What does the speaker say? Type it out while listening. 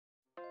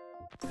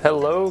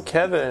Hello,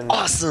 Kevin.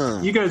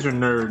 Awesome. You guys are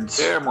nerds.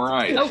 Damn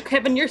right. Oh,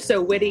 Kevin, you're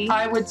so witty.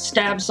 I would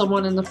stab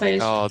someone in the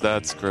face. Oh,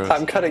 that's gross.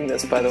 I'm cutting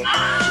this, by the way.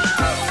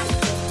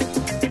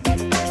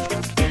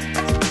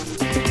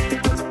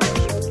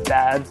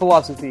 Bad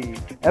Philosophy,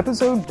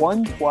 Episode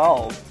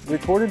 112,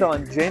 recorded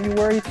on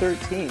January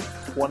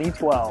 13th,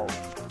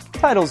 2012.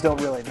 Titles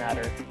don't really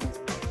matter.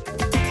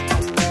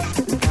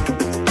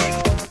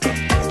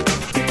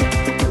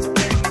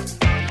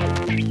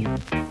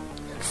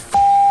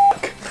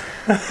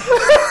 You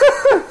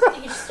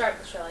can just start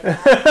the show like that.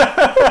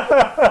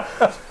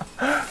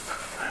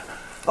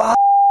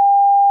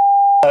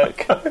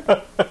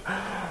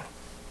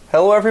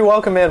 Hello, everyone.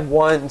 Welcome,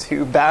 one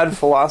to Bad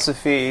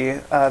Philosophy,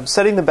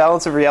 setting the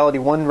balance of reality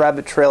one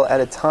rabbit trail at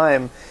a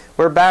time.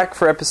 We're back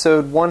for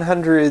episode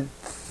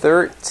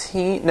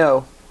 113.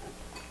 No,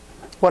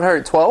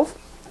 112.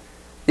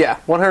 Yeah,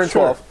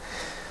 112.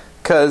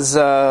 Because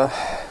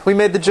we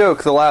made the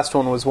joke. The last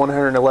one was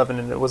 111,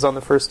 and it was on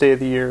the first day of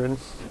the year, and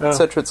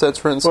etc.,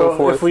 etc., and so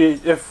forth.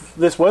 If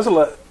this was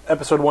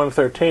episode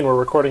 113, we're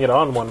recording it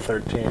on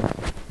 113,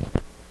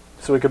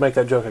 so we could make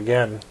that joke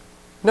again.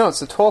 No,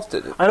 it's the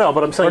 12th. I know,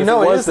 but I'm saying it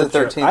is the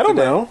 13th. I don't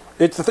today. know.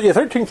 It's the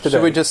 13th today.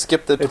 Should we just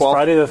skip the 12th, It's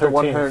Friday the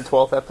 13th.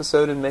 112th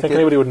episode and make Think it?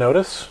 anybody would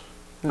notice?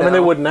 No. I mean, they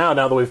would now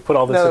that we've put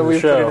all this in the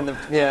show. Put it in the,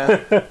 yeah.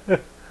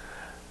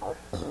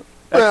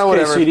 Well,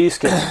 whatever. XKCD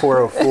skipped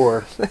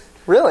 404.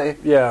 Really?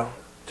 Yeah,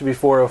 to be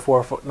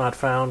 404 not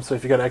found. So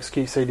if you got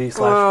XKCD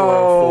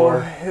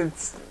 /404,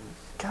 it's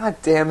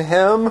goddamn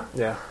him.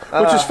 yeah,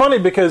 which is funny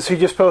because he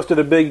just posted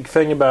a big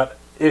thing about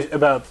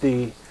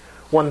the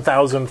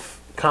 1000th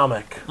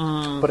comic,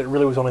 but it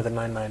really was only the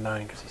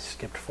 999 because he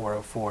skipped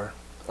 404.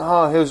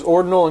 Oh, his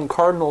ordinal and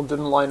cardinal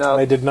didn't line up.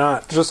 They did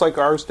not. Just like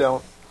ours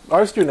don't.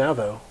 Ours do now,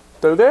 though.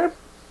 They're there?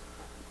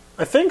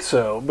 I think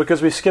so,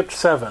 because we skipped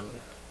 7.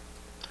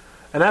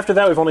 And after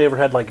that, we've only ever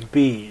had, like,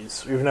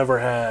 Bs. We've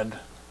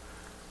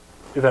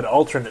had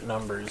alternate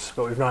numbers,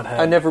 but we've not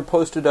had... I never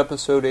posted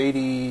episode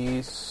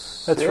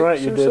 86. That's right,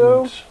 you didn't.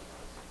 So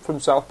from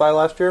South by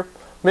last year.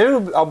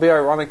 Maybe I'll be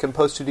ironic and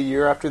post it a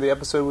year after the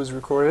episode was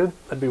recorded.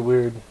 That'd be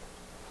weird.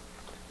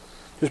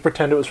 Just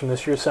pretend it was from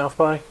this year's South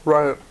by?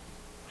 Right.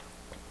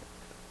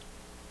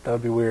 That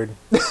would be weird.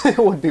 It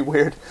would be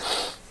weird.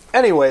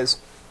 Anyways,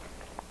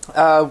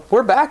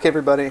 we're back,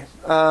 everybody.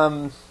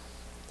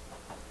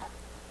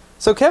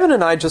 So Kevin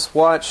and I just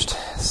watched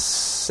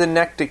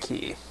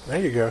Synecdoche. There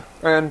you go.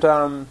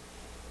 And,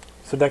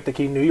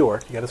 Synecdoche, New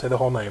York. You gotta say the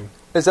whole name.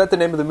 is that the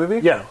name of the movie?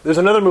 Yeah, there's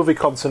another movie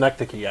called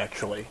Synecdoche,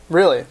 actually.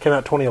 Really? Came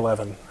out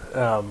 2011.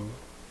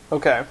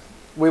 Okay.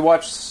 We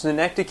watched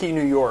Synecdoche,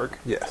 New York.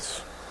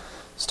 Yes.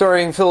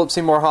 Starring Philip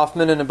Seymour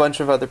Hoffman and a bunch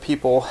of other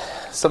people,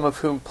 some of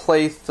whom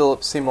play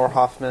Philip Seymour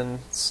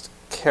Hoffman's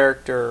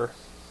character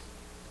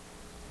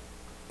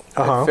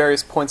at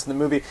various points in the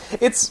movie.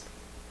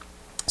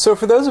 So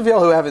for those of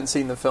y'all who haven't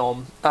seen the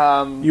film...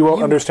 you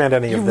won't understand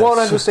any of this. You won't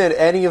understand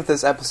any of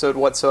this episode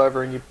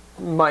whatsoever, and you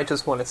might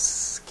just want to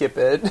skip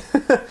it.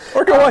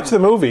 Or go watch the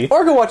movie.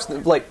 Or go watch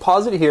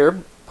pause it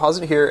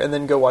here, and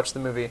then go watch the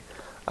movie.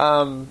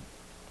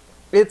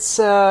 It's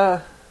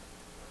a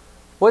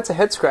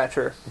head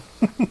scratcher.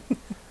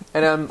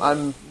 And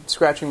I'm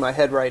scratching my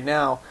head right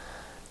now.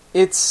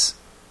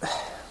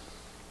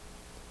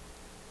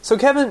 So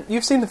Kevin,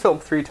 you've seen the film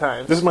 3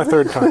 times. This is my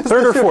third time.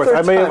 Third or fourth.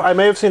 I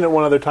may have seen it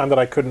one other time that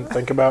I couldn't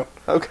think about.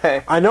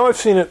 Okay. I know I've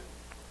seen it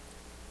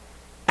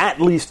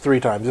at least 3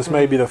 times. This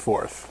may be the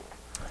 4th.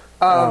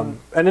 And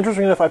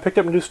interesting enough, I picked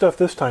up new stuff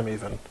this time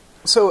even.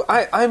 So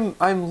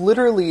I'm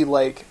literally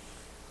like,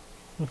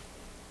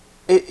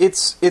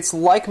 it's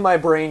like my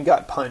brain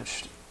got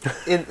punched.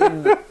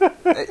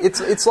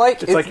 It's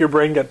like your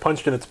brain got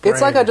punched in its brain.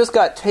 It's like I just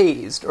got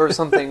tased or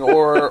something,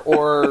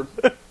 or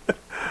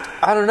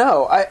I don't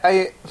know.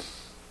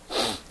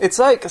 It's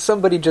like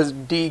somebody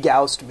just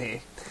degoused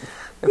me.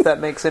 If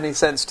that makes any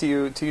sense to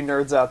you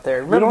nerds out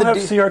there. We don't have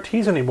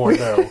CRTs anymore,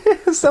 though.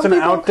 It's an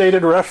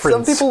outdated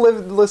reference. Some people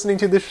listening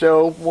to the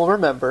show will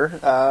remember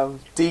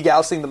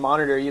degousing the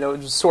monitor.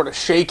 Just sort of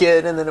shake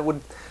it, and then it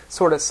would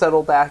sort of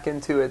settle back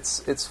into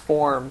its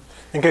form.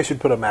 In case you'd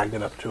put a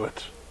magnet up to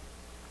it.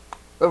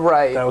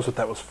 Right. That was what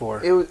that was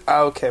for. It was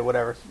okay,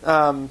 whatever.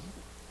 And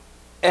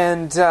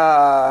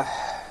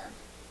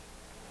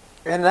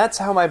that's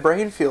how my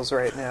brain feels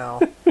right now.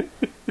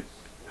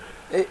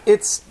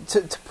 It's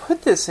to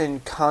put this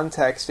in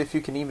context, if you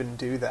can even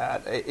do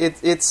that.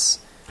 It's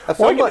a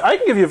film. I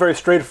can give you a very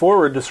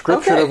straightforward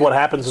description of what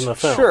happens in the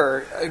film.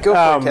 Sure, go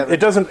for it, Kevin.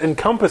 It doesn't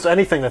encompass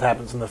anything that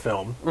happens in the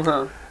film.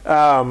 Uh-huh.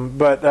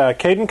 But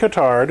Caden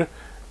Cotard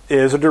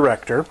is a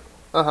director.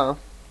 Uh-huh.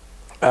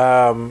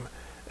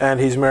 And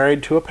he's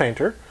married to a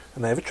painter,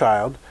 and they have a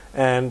child,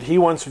 and he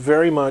wants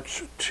very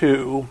much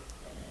to,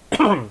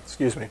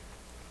 excuse me,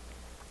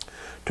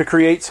 to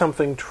create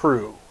something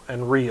true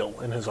and real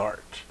in his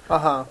art.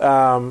 Uh-huh.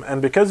 And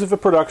because of a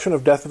production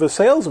of Death of a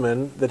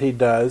Salesman that he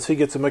does, he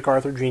gets a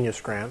MacArthur Genius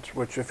Grant,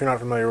 which, if you're not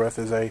familiar with,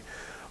 is a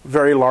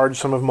very large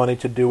sum of money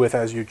to do with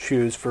as you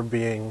choose for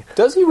being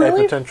Does he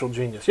really? a potential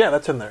genius. Yeah,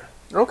 that's in there.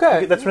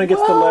 Okay. That's when he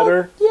gets the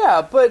letter.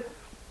 Yeah, but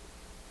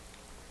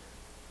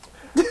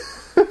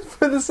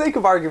For the sake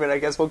of argument, I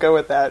guess we'll go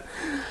with that.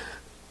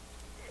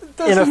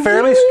 In a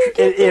fairly,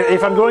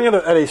 if I'm going at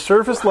a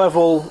surface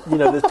level,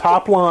 the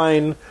top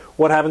line,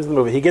 what happens in the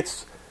movie? He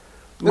gets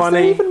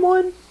money. Is there even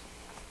one?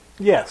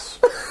 Yes.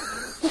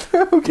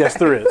 Okay. Yes,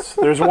 there is.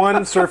 There's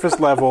one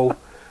surface level.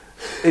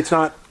 It's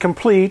not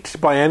complete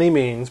by any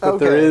means, but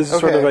there is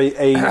sort of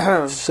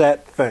a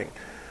set thing.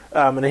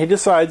 And he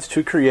decides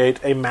to create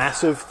a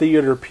massive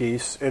theater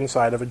piece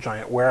inside of a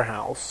giant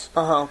warehouse,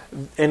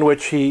 in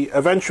which he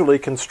eventually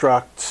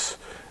constructs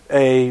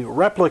a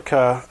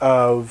replica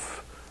of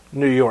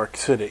New York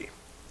City.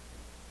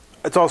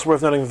 It's also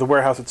worth noting that the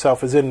warehouse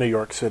itself is in New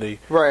York City,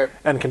 right,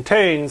 and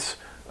contains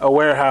a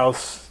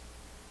warehouse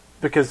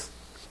because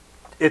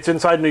it's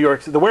inside New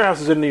York. The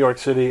warehouse is in New York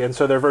City, and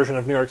so their version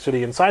of New York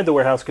City inside the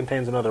warehouse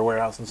contains another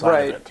warehouse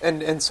inside of it,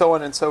 and so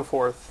on and so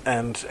forth.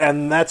 And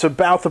that's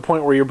about the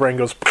point where your brain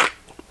goes,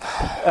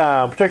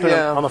 particularly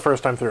on the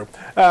first time through.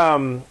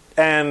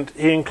 And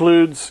he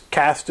includes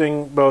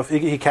casting both.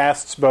 He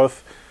casts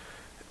both.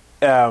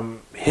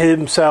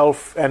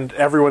 Himself and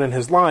everyone in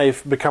his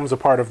life becomes a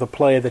part of the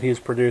play that he's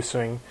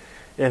producing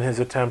in his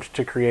attempt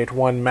to create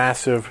one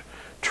massive,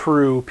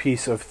 true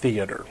piece of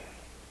theater.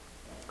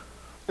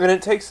 And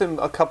it takes him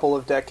a couple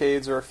of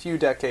decades or a few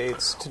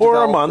decades to or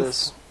develop a month.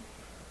 This.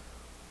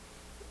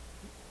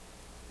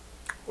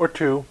 Or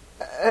two.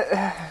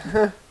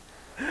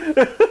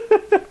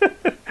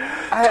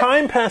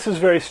 Time passes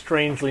very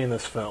strangely in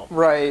this film.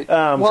 Right.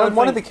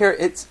 One of the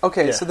characters...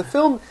 So the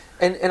film...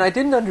 And I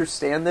didn't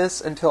understand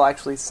this until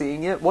actually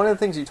seeing it. One of the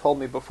things you told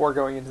me before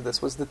going into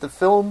this was that the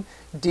film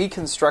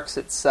deconstructs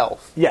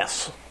itself.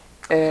 Yes.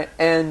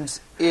 And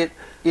it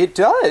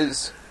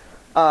does.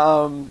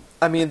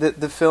 I mean,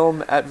 the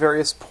film at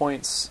various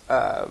points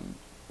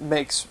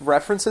makes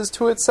references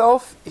to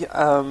itself.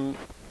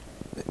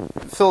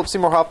 Philip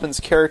Seymour Hoffman's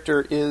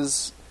character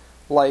is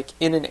like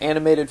in an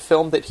animated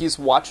film that he's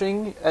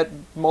watching at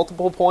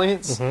multiple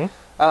points.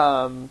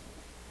 Mm-hmm.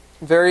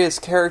 Various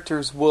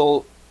characters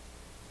will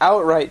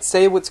outright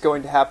say what's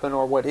going to happen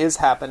or what is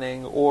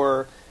happening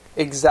or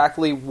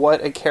exactly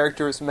what a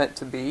character is meant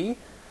to be.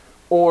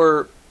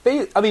 Or,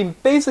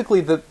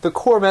 basically the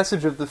core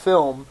message of the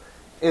film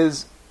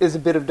is a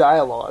bit of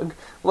dialogue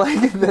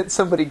like that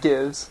somebody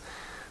gives.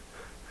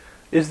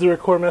 Is there a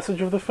core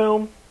message of the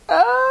film?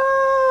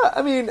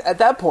 At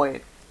that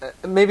point,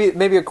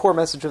 maybe a core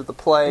message of the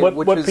play,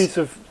 what piece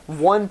of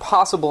one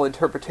possible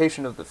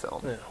interpretation of the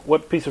film. Yeah.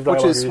 What piece of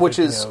dialogue? Which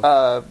is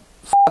fuck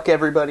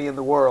everybody in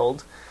the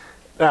world.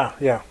 Ah,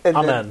 yeah. And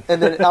Amen.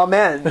 Then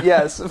amen.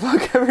 Yes,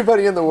 fuck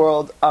everybody in the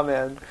world.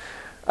 Amen.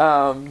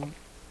 And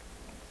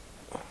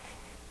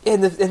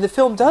the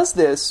film does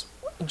this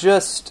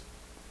just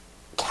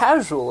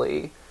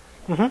casually.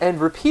 Mm-hmm. And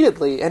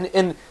repeatedly,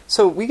 and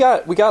so we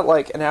got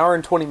like an hour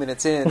and 20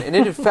 minutes in, and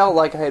it had felt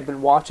like I had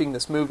been watching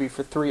this movie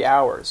for 3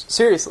 hours.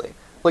 Seriously,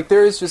 like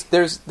there's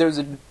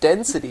a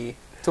density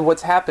to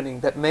what's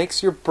happening that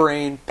makes your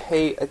brain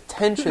pay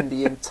attention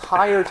the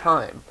entire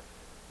time.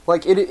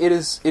 Like it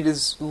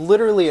is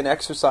literally an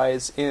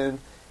exercise in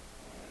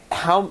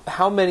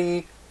how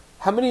many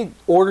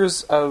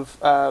orders of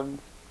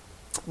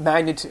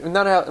magnitude,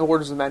 not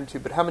orders of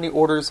magnitude, but how many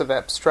orders of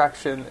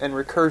abstraction and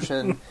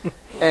recursion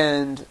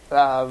and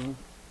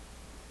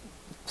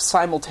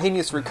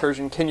simultaneous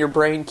recursion can your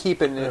brain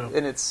keep in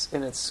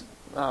its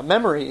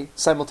memory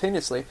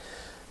simultaneously?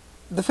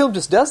 The film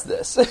just does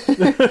this,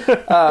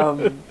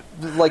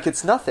 like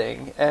it's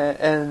nothing.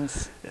 And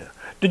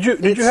did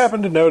you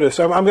happen to notice?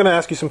 I'm going to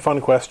ask you some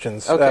fun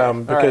questions,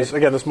 because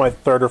again, this is my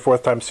third or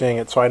fourth time seeing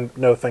it, so I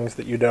know things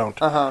that you don't.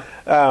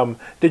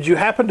 Did you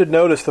happen to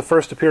notice the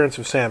first appearance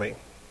of Sammy?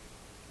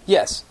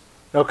 Yes.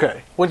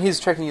 Okay. When he's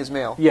checking his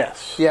mail.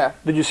 Yes. Yeah.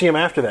 Did you see him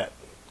after that?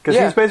 Because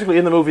he's basically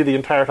in the movie the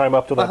entire time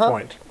up to that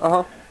point.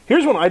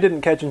 Here's one I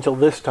didn't catch until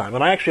this time,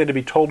 and I actually had to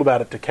be told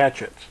about it to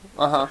catch it.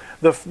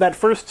 That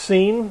first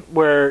scene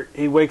where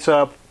he wakes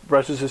up,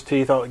 brushes his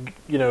teeth,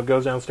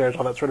 goes downstairs,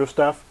 all that sort of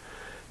stuff,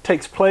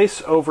 takes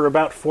place over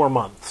about 4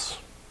 months.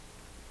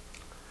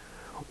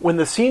 When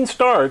the scene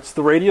starts,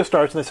 the radio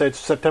starts, and they say it's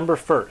September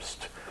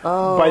 1st.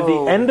 Oh. By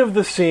the end of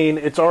the scene,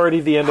 it's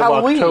already the end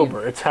Halloween. of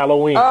October. It's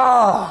Halloween.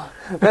 Oh,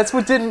 that's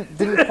what didn't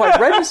quite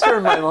register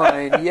in my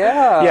mind.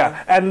 Yeah.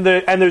 Yeah, and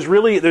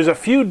there's a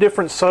few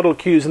different subtle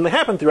cues, and they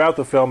happen throughout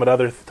the film at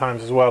other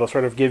times as well to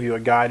sort of give you a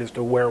guide as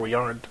to where we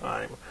are in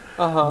time.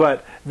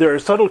 But there are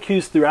subtle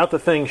cues throughout the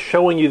thing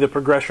showing you the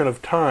progression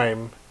of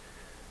time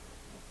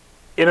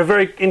in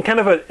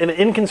an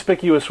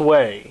inconspicuous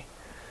way.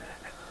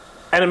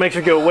 And it makes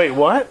you go, wait,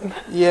 what?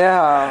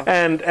 Yeah.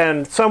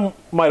 And some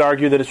might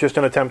argue that it's just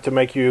an attempt to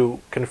make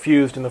you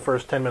confused in the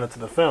first 10 minutes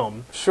of the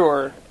film.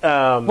 Sure.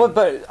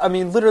 But I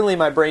mean, literally,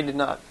 my brain did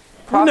not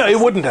process. No, it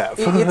wouldn't have.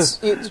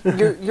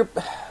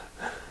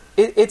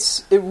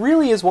 It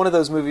really is one of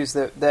those movies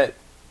that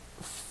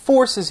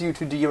forces you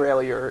to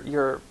derail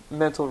your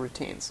mental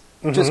routines.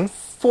 Mm-hmm. Just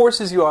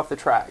forces you off the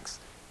tracks.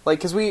 Like,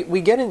 because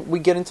we get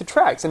into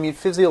tracks. I mean,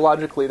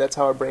 physiologically, that's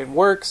how our brain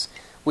works.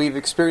 We've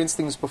experienced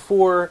things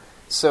before.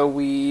 So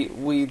we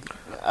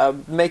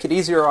make it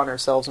easier on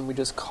ourselves, and we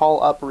just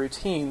call up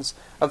routines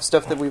of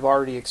stuff that we've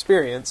already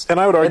experienced. And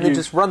I would argue and then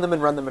just run them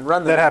and run them and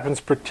run them. That happens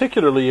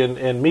particularly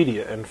in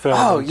media and film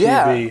and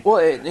TV.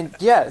 Well,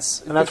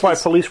 yes. And that's why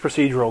police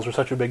procedurals are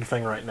such a big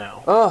thing right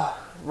now. Oh,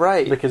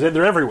 right. Because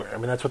they're everywhere. I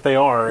mean, that's what they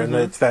are, and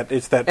it's that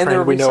and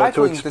trend we know what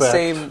to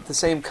expect. the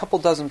same couple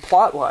dozen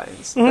plot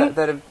lines that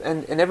have,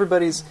 and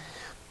everybody's.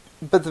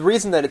 But the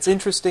reason that it's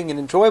interesting and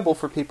enjoyable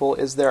for people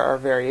is there are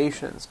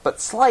variations,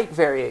 but slight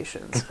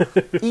variations,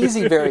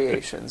 easy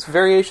variations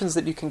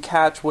that you can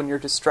catch when you're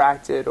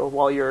distracted or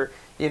while you're,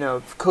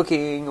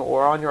 cooking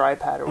or on your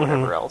iPad or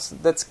whatever else.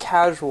 That's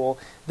casual.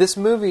 This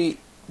movie,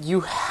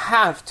 you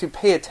have to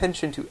pay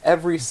attention to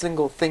every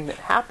single thing that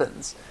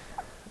happens.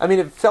 I mean,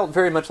 it felt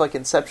very much like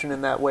Inception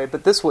in that way,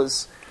 but this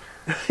was...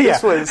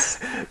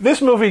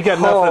 This movie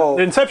got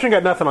nothing. Inception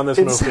got nothing on this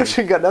movie.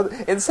 Inception got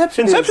nothing.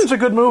 Inception's a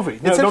good movie.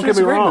 No, don't get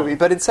me wrong. Movie,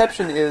 but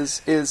Inception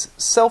is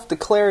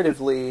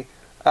self-declaratively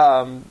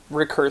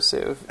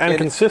recursive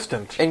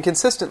and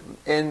consistent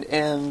and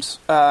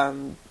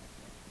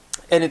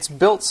it's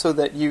built so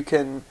that you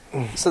can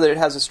so that it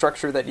has a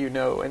structure that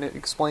and it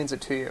explains it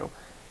to you.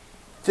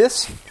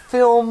 This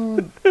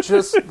film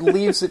just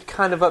leaves it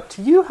kind of up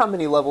to you how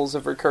many levels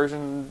of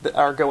recursion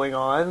are going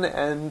on,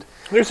 and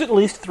there's at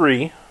least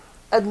 3.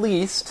 At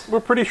least. We're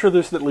pretty sure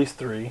there's at least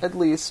 3. At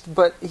least.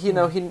 But, he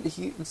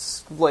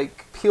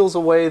like, peels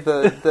away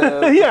the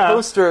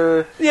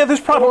poster. Yeah,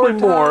 there's probably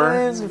more.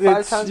 It's,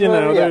 5 times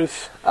more.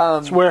 There's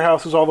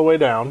warehouses all the way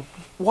down.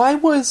 Why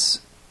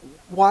was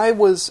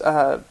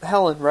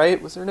Helen,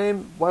 right? Was her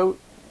name? Why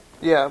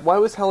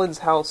was Helen's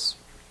house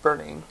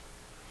burning?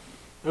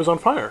 It was on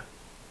fire.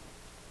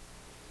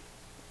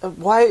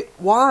 Why?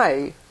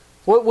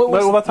 What was...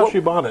 Well, that's how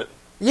she bought it.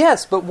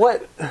 Yes, but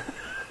what...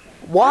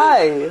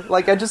 Why?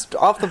 Like, I just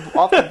off the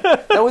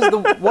that was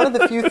one of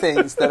the few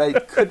things that I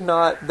could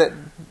not, that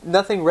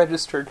nothing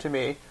registered to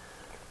me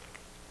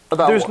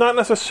about. There's not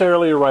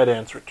necessarily a right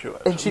answer to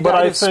it. And she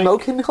died of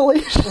smoke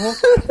inhalation.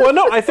 Well,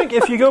 no, I think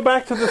if you go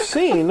back to the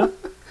scene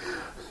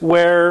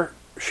where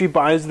she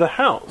buys the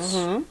house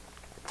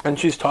and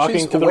she's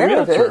talking to the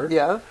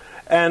realtor,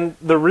 and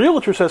the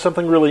realtor says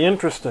something really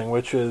interesting,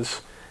 which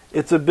is,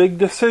 it's a big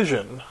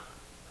decision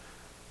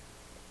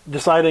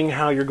deciding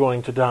how you're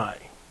going to die.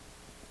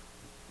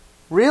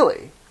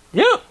 Really?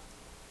 Yeah.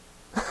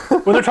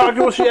 When they're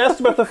talking, she asked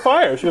about the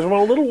fire. She goes,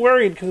 well, I'm a little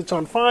worried because it's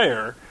on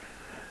fire.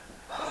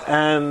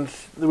 And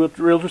the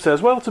realtor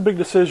says, well, it's a big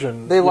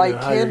decision. They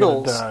light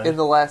candles in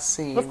the last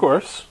scene. Of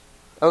course.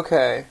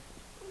 Okay.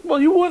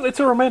 Well, it's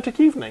a romantic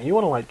evening. You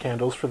want to light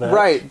candles for that.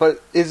 Right, but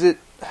is it...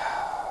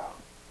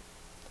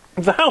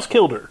 The house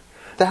killed her.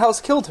 The house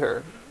killed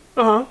her?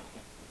 Uh-huh.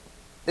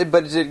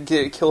 But did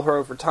it kill her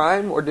over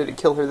time, or did it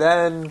kill her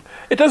then?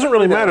 It doesn't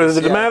really matter.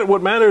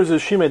 What matters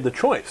is she made the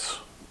choice.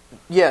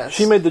 Yes.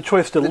 She made the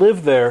choice to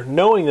live there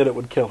knowing that it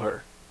would kill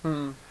her.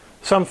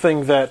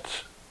 Something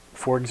that,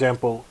 for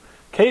example,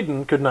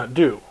 Caden could not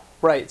do.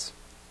 Right.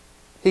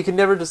 He could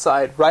never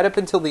decide, right up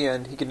until the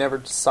end, he could never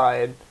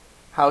decide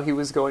how he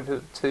was going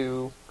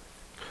to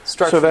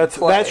structure the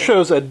play. That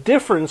shows a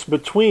difference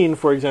between,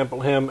 for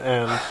example, him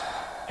and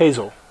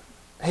Hazel.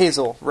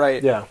 Hazel,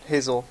 right. Yeah.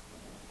 Hazel.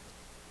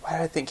 Why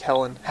did I think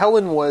Helen?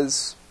 Helen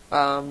was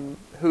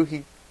who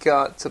he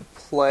got to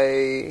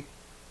play...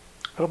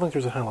 I don't think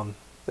there's a Helen.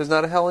 There's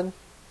not a Helen?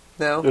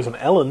 No? There's an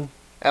Ellen.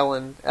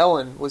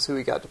 Ellen was who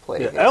he got to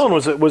play. Yeah, Ellen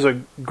was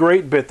a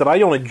great bit that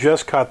I only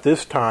just caught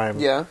this time.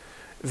 Yeah.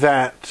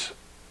 That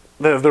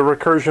the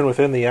recursion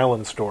within the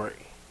Ellen story.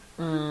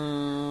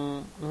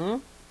 Mm-hmm.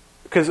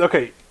 Because,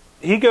 okay,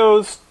 he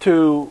goes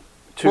to...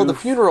 Well, the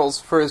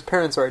funerals for his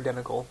parents are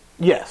identical.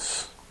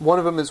 Yes. One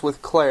of them is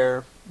with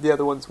Claire. The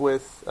other one's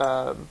with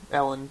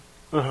Ellen.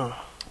 Uh-huh.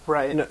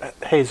 Right. No,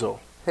 Hazel.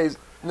 No.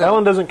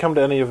 Ellen doesn't come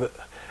to any of the...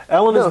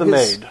 Ellen is the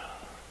maid.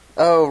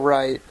 Oh,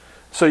 right.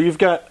 So you've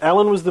got...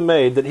 Ellen was the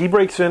maid that he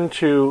breaks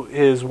into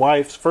his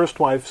first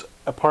wife's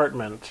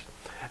apartment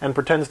and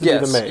pretends to be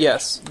the maid.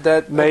 Yes.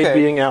 Maid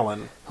being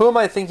Ellen. Who am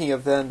I thinking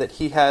of then that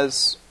he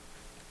has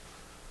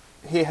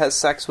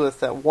sex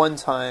with at one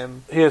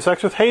time? He has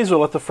sex with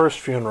Hazel at the first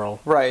funeral.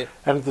 Right.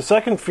 And at the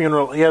second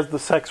funeral, he has the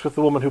sex with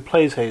the woman who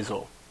plays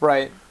Hazel.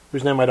 Right.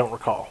 Whose name I don't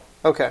recall.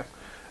 Okay.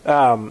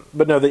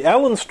 But no, the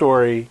Ellen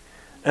story,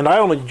 and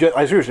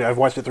I've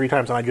watched it 3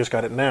 times and I just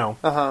got it now.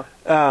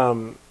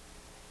 Uh-huh.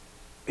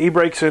 He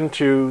breaks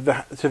into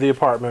the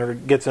apartment, or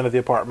gets into the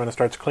apartment and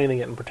starts cleaning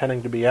it and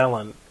pretending to be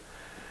Ellen.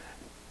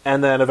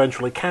 And then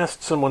eventually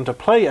casts someone to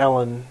play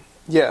Ellen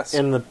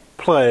in the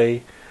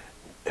play,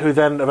 who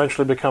then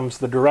eventually becomes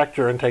the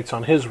director and takes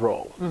on his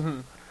role. Mm-hmm.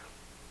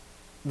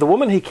 The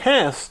woman he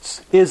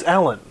casts is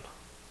Ellen.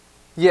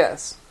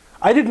 Yes.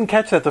 I didn't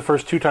catch that the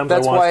first 2 times I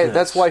watched it.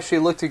 That's why she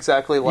looked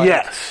exactly like...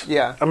 Yes.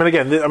 Yeah. I mean,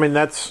 again,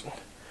 that's...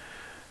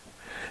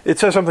 It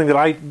says something that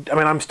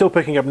I'm still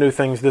picking up new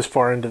things this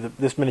far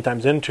this many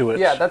times into it.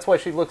 Yeah, that's why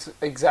she looks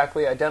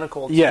exactly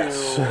identical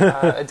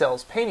to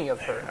Adele's painting of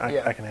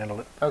her. I can handle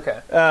it. Okay.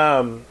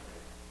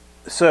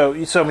 So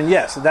I mean,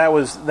 yes, that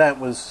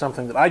was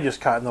something that I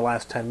just caught in the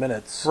last 10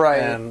 minutes,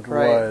 Right, and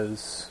right.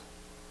 was.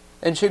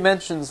 And she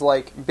mentions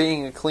like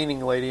being a cleaning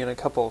lady in a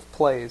couple of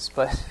plays,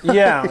 but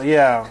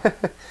Yeah.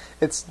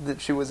 it's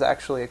that she was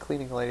actually a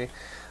cleaning lady.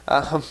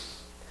 Oh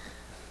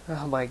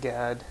my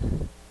god.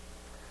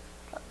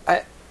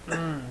 I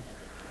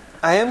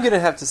am gonna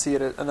have to see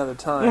it another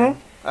time.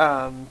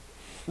 Mm-hmm.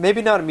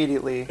 Maybe not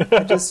immediately.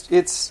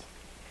 It's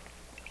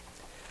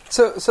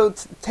so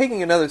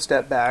taking another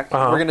step back.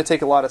 Uh-huh. We're gonna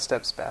take a lot of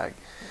steps back.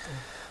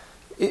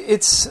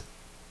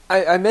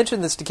 I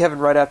mentioned this to Kevin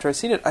right after I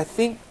seen it. I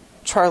think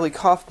Charlie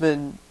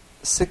Kaufman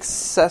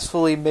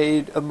successfully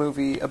made a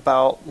movie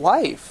about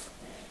life.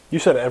 You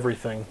said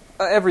everything.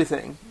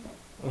 Everything.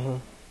 Mm-hmm.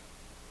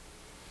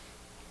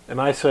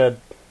 And I said,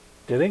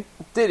 did he?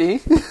 Did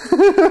he?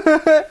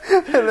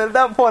 And at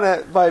that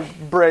point, my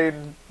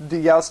brain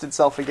degassed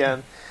itself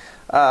again.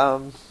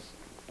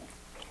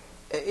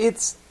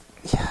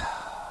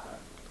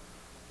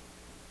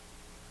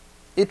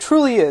 It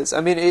truly is.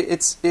 I mean,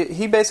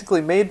 he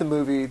basically made the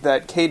movie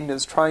that Caden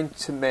is trying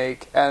to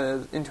make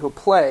into a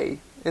play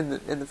in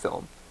the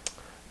film.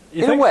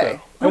 You in think a way.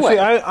 So? In a way. See,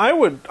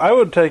 I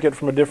would take it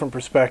from a different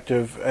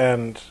perspective,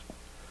 and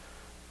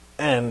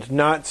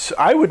not.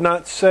 I would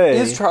not say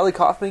Is Charlie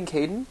Kaufman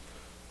Caden?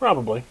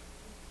 Probably,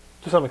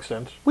 to some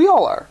extent. We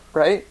all are,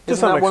 right? To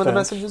Isn't some that one of the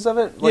extent. messages of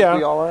it? Yeah.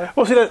 We all are.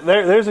 Well, see,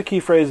 there's a key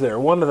phrase there.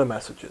 One of the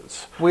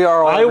messages. We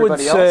are all I would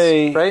everybody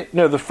say, else, right?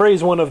 no, the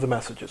phrase "one of the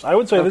messages." I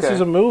would say this Okay. is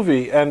a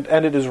movie, and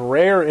it is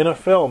rare in a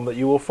film that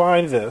you will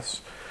find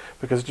this,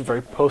 because it's a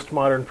very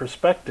postmodern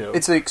perspective.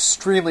 It's an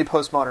extremely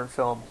postmodern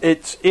film.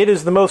 It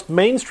is the most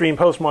mainstream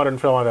postmodern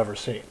film I've ever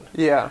seen.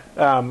 Yeah.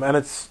 And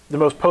it's the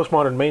most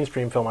postmodern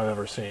mainstream film I've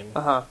ever seen.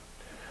 Uh-huh.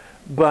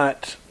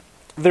 But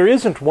there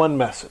isn't one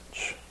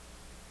message.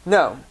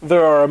 No.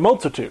 There are a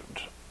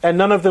multitude, and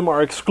none of them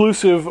are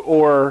exclusive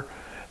or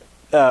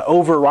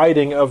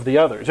overriding of the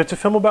others. It's a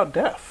film about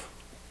death.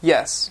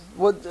 Yes.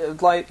 What?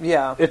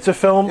 Yeah. It's a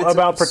film It's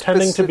about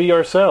pretending to be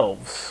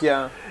ourselves.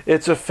 Yeah.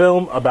 It's a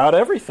film about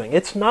everything.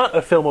 It's not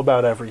a film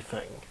about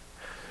everything.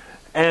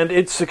 And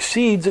it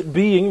succeeds at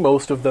being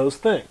most of those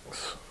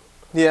things.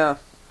 Yeah.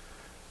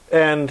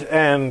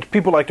 And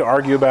people like to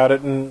argue about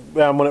it. And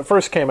when it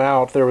first came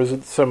out, there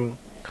was some...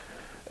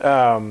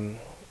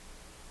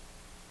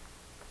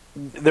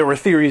 there were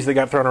theories that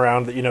got thrown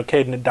around that,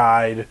 Caden had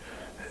died,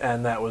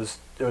 and it was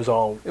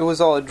all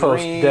a dream,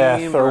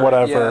 post-death or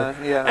whatever.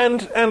 Yeah.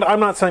 And I'm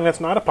not saying that's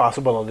not a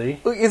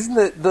possibility. Isn't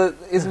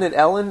it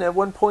Ellen at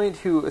one point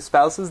who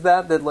espouses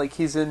that like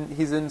he's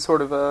in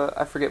sort of a,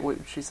 I forget what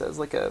she says,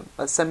 like a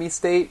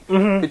semi-state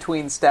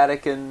between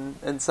static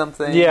and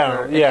something,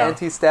 or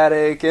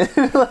anti-static.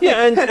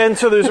 Yeah, and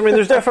so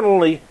there's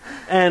definitely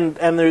and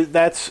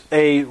that's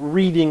a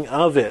reading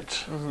of it.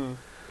 Mm-hmm.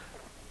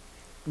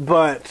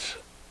 But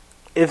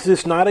it's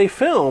just not a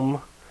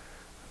film,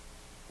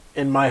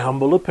 in my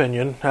humble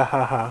opinion,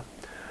 that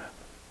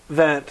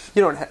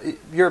you don't.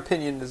 Your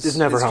opinion is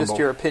never is humble. just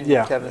your opinion,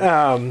 Yeah.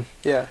 Kevin.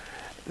 Yeah.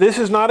 This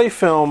is not a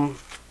film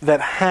that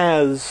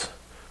has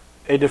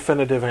a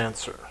definitive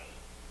answer.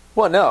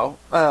 Well, no.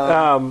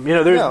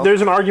 No.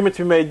 There's an argument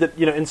to be made that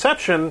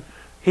Inception,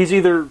 he's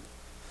either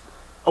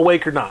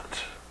awake or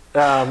not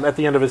at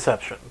the end of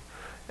Inception,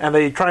 and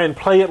they try and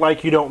play it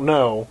like you don't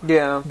know.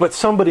 Yeah. But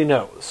somebody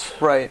knows.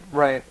 Right.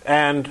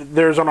 And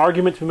there's an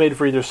argument to be made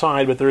for either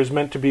side, but there is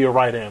meant to be a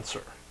right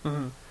answer.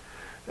 Mm-hmm.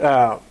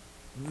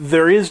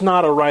 There is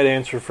not a right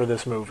answer for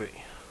this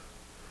movie.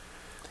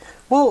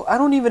 Well, I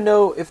don't even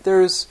know if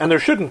there's And there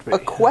shouldn't be. a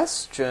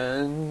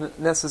question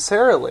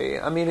necessarily.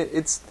 I mean,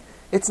 it's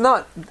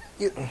not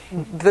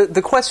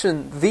the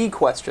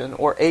question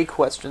or a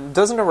question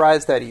doesn't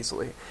arise that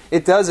easily.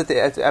 It does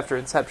after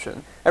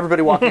Inception.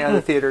 Everybody walking out of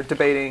the theater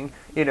debating,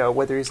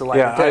 whether he's alive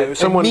or dead.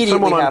 Someone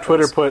on happens.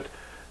 Twitter put,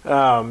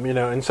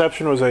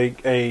 Inception was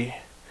a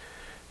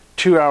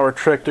 2-hour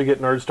trick to get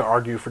nerds to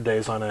argue for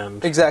days on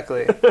end.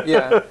 Exactly.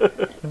 Yeah.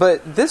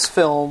 But this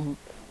film,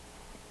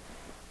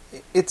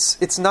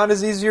 it's not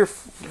as easier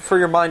for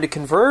your mind to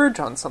converge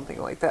on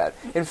something like that.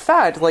 In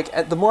fact,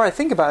 the more I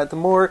think about it, the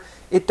more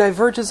it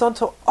diverges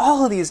onto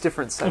all of these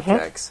different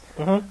subjects.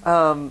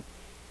 Mm-hmm.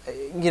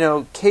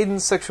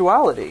 Caden's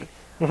sexuality,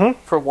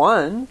 for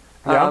one.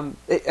 Yeah.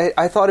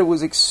 I thought it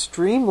was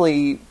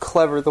extremely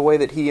clever the way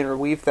that he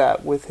interweaved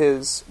that with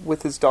his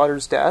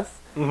daughter's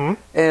death,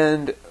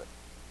 and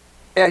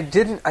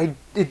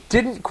it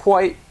didn't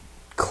quite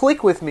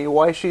click with me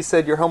why she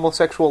said your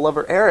homosexual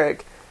lover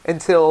Eric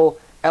until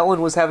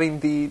Ellen was having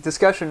the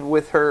discussion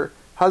with her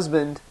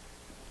husband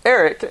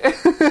Eric in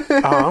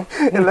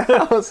the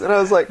house, and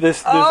I was like,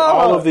 there's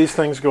all of these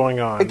things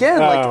going on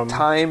again,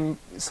 time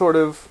sort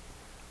of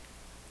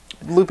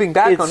looping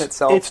back on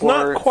itself. It's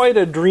not quite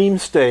a dream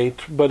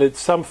state, but it's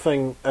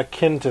something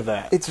akin to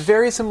that. It's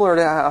very similar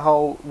to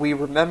how we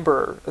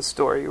remember a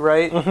story,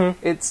 right?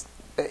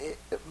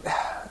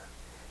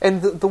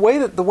 And the way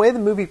the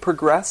movie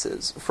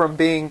progresses from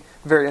being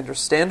very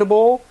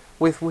understandable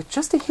with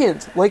just a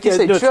hint, like you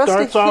say, no,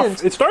 just a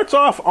hint. It starts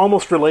off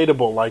almost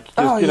relatable, like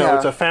just, yeah.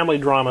 it's a family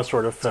drama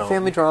sort of film.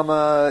 Family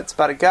drama. It's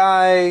about a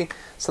guy.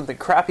 Something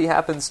crappy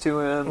happens to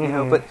him, you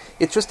know. But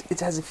it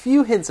has a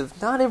few hints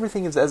of not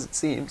everything is as it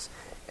seems,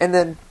 and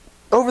then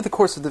over the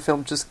course of the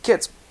film, just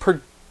gets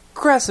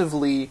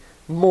progressively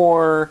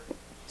more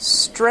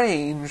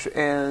strange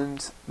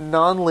and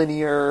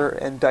non-linear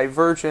and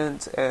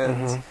divergent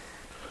and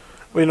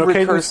Well,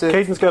 recursive.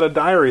 Caden's got a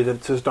diary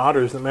that's his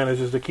daughter's that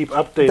manages to keep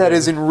updating. That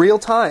is in real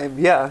time,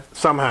 yeah.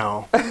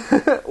 Somehow.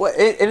 Well,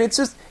 and it's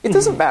just, it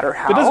doesn't matter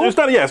how.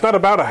 It's not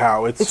about a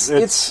how.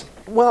 It's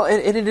well,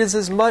 and it is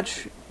as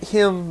much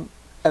him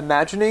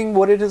imagining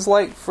what it is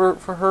like for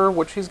her,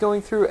 what she's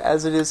going through,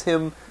 as it is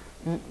him.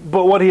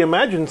 But what he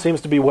imagines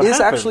seems to be what is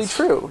happens. actually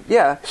true,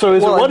 yeah. So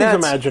is it what he's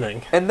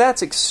imagining? And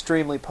that's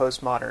extremely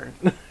postmodern.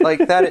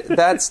 Like,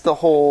 that's the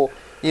whole,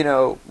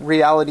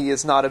 reality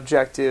is not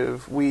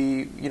objective.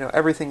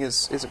 Everything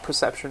is a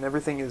perception.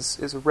 Everything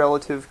is a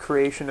relative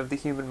creation of the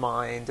human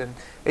mind, and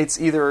it's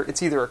either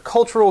a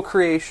cultural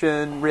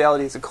creation,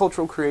 reality is a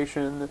cultural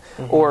creation,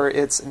 or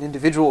it's an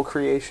individual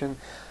creation.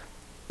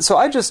 So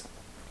I just,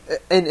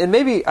 and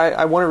maybe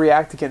I want to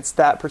react against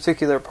that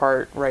particular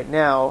part right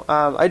now.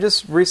 I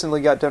just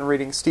recently got done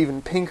reading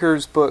Steven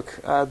Pinker's book,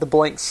 The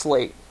Blank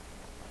Slate,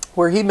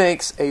 where he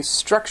makes a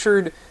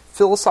structured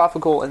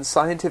philosophical and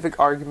scientific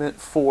argument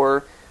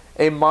for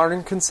a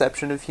modern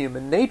conception of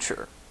human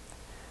nature.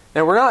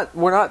 Now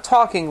we're not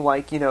talking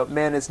like,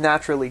 man is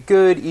naturally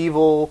good,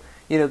 evil,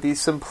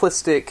 these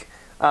simplistic,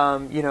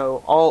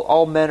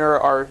 all men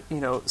are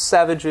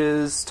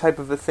savages type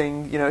of a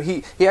thing.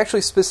 He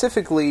actually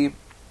specifically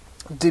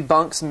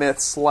debunks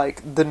myths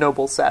like the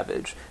noble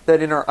savage,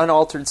 that in our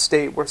unaltered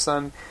state we're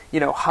some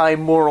high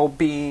moral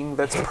being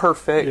that's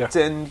perfect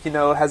and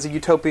has a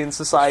utopian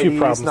society,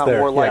 is not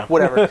warlike,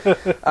 whatever.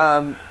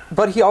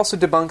 But he also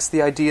debunks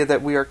the idea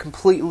that we are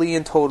completely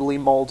and totally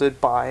molded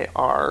by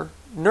our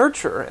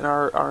nurture and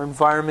our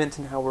environment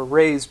and how we're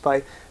raised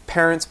by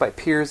parents, by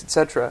peers,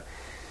 etc.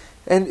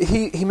 And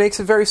he makes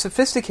a very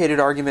sophisticated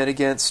argument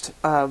against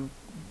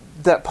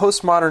that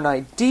postmodern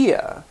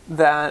idea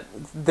that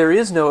there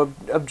is no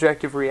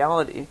objective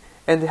reality,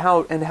 and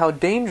how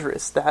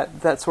dangerous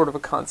that sort of a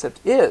concept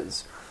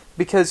is,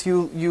 because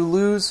you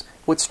lose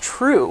what's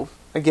true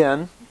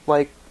again.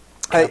 Like,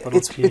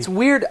 it's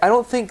weird. I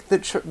don't think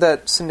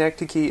that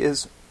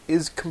Synecdoche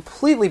is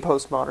completely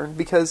postmodern,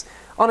 because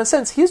on a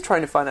sense he's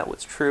trying to find out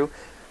what's true.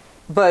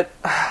 But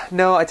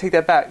no, I take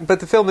that back.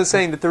 But the film is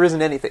saying that there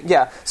isn't anything.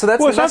 Yeah, so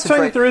that's it's not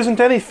saying that there isn't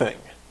anything.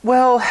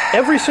 Well,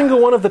 every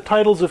single one of the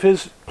titles of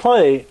his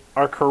play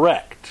are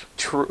correct.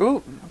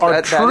 True.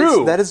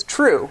 True. That is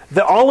true.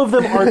 All of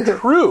them are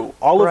true.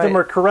 All of them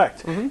are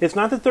correct. It's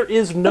not that there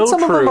is no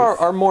truth. Some of them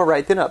are more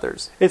right than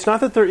others. It's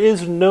not that there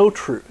is no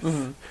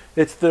truth.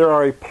 It's there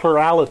are a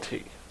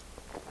plurality.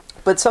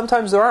 But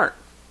sometimes there aren't.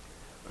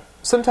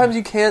 Sometimes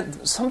you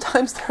can't.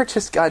 Sometimes they're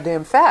just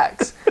goddamn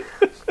facts.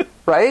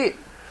 Right?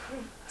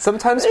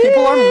 Sometimes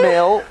people are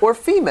male or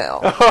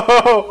female.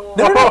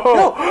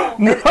 No.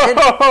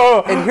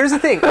 And here's the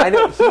thing. I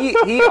know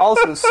he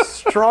also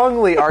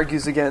strongly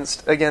argues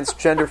against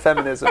gender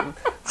feminism.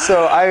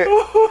 So I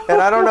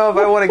don't know if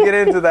I want to get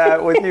into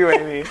that with you,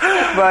 Amy.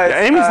 But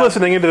Amy's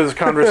listening into this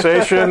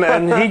conversation,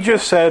 and he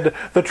just said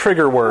the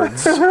trigger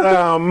words.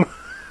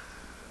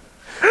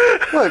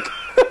 Look,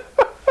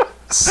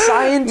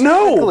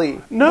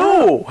 scientifically,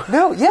 no,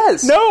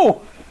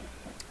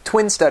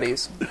 twin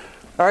studies.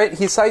 All right,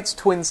 he cites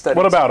twin studies.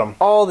 What about them?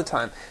 All the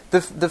time.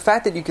 The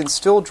fact that you can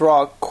still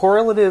draw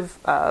correlative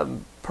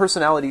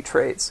personality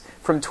traits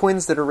from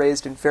twins that are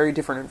raised in very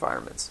different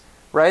environments,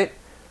 right?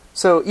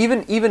 So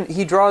even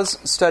he draws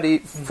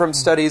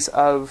studies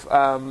of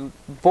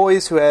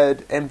boys who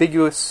had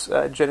ambiguous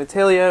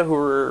genitalia who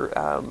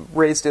were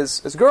raised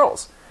as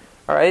girls,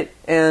 all right,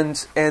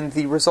 and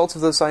the results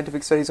of those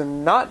scientific studies are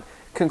not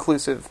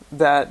conclusive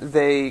that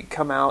they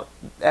come out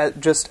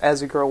just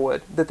as a girl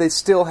would. That they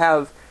still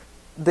have.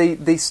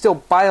 They still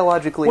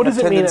biologically have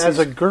tendencies. What does it mean as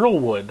a girl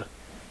would?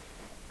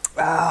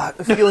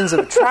 Feelings of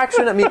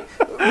attraction. I mean,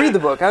 read the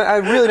book. I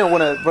really don't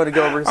want to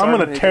go over his I'm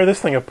going to tear this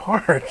thing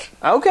apart.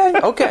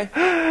 Okay.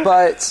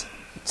 But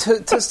to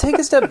take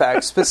a step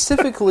back,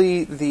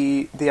 specifically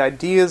the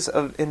ideas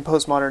in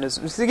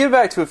postmodernism, to get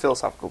back to a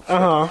philosophical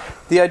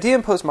perspective, the idea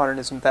in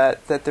postmodernism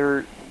that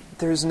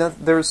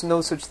there's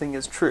no such thing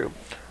as true.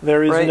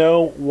 There is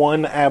no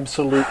one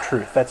absolute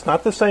truth. That's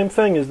not the same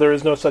thing as there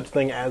is no such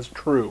thing as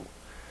true.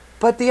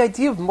 But the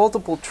idea of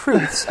multiple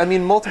truths, I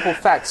mean multiple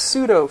facts,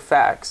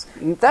 pseudo-facts,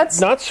 that's...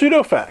 Not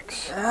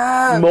pseudo-facts.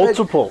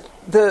 Multiple.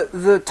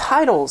 The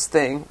titles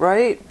thing,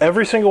 right?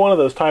 Every single one of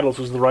those titles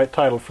was the right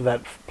title for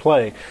that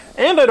play.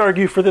 And I'd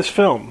argue for this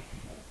film.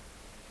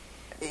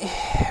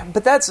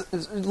 But that's...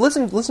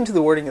 Listen to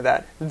the wording of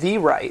that. The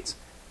right.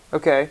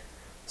 Okay?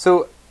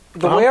 So,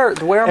 the way our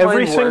mind works...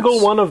 Every single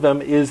one of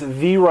them is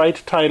the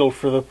right title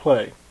for the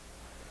play.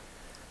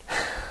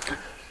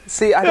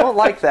 See, I don't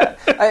like that.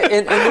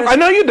 I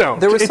know you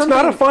don't. It's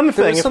not a fun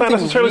thing. It's not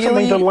necessarily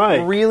something to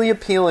like. Really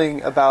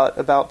appealing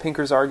about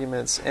Pinker's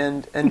arguments,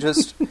 and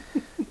just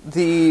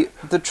the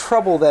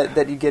trouble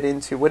that you get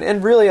into.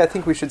 And really, I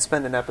think we should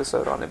spend an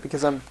episode on it,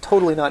 because I'm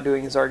totally not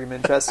doing his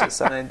argument justice,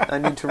 and I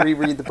need to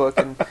reread the book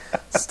and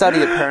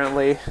study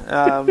apparently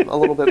a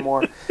little bit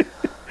more.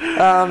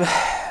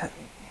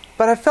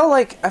 But I felt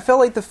like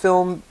the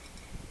film,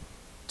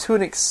 to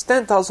an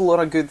extent, does a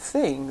lot of good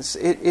things.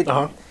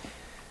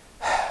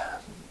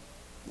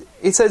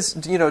 It says,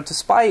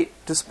 despite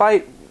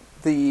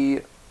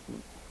the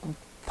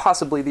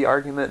possibly the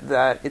argument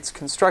that it's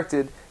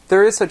constructed,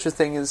 there is such a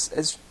thing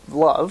as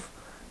love.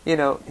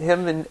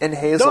 Him and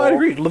Hazel. No, I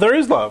agree. There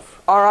is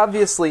love. Are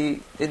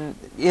obviously in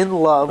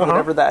love,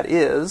 whatever that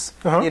is.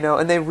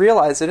 And they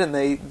realize it, and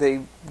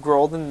they grow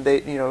old, and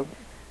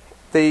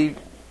they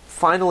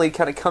finally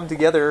kind of come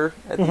together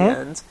at the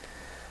end.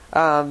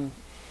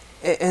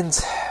 And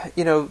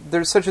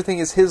there's such a thing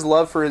as his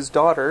love for his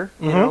daughter.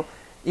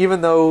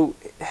 Even though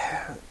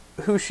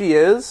who she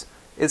is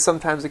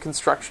sometimes a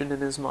construction in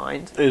his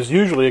mind. Is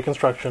usually a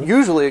construction.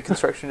 Usually a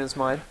construction in his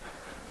mind.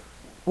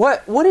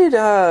 What did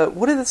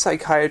the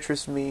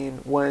psychiatrist mean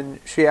when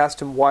she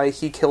asked him why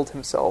he killed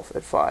himself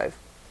at 5?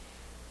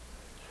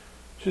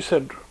 She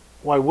said,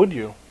 "Why would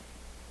you?"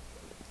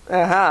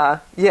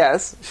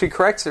 Yes, she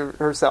corrects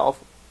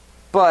herself.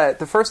 But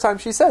the first time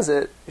she says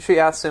it, she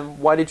asks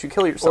him, "Why did you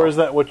kill yourself?" Or is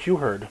that what you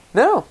heard?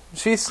 No,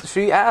 she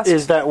asked.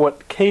 Is that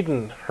what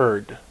Caden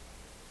heard?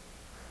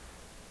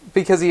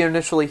 Because he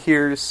initially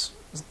hears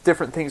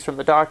different things from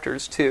the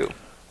doctors too.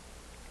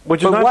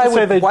 Which is not to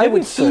say they didn't say. Why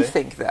would he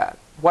think that?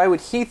 Why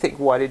would he think,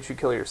 "Why did you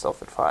kill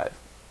yourself at 5?"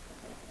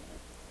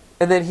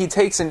 And then he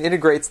takes and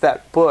integrates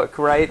that book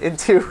right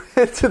into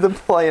the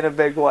play in a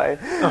big way,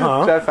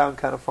 which I found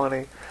kind of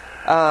funny.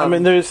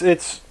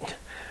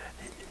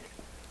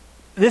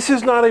 This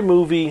is not a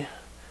movie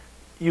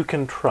you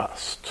can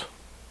trust.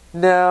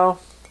 No,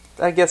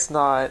 I guess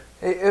not.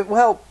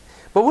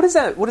 But what does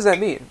that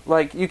mean?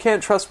 Like, you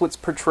can't trust what's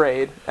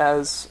portrayed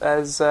as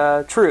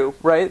true,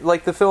 right?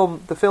 Like the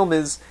film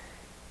is.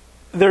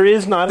 There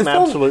is not an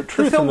absolute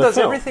truth in the film. The film does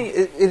everything.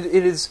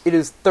 It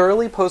is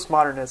thoroughly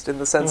postmodernist in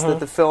the sense that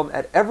the film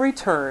at every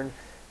turn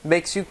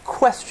makes you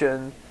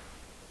question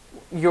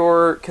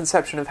your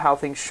conception of how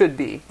things should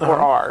be or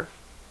are,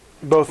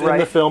 both in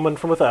the film and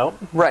from without.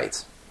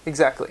 Right.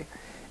 Exactly,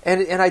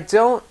 and I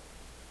don't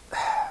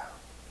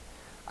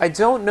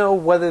know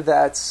whether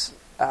that's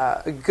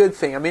a good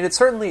thing. I mean, it's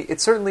certainly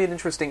an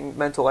interesting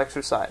mental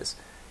exercise,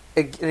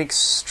 an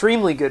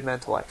extremely good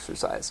mental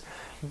exercise.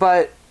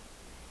 But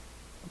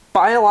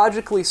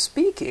biologically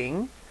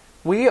speaking,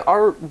 we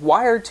are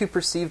wired to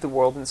perceive the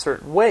world in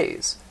certain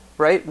ways,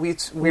 right? We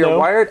are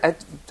wired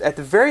at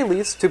the very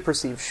least to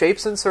perceive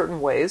shapes in certain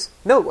ways.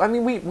 No, I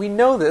mean we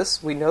know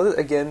this. We know that,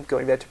 again,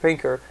 going back to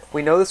Pinker,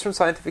 we know this from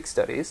scientific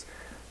studies,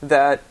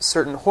 that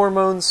certain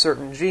hormones,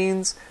 certain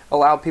genes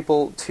allow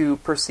people to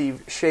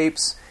perceive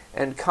shapes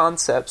and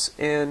concepts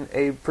in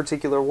a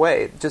particular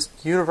way, just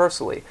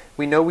universally.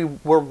 We know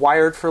we're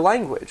wired for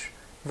language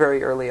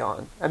very early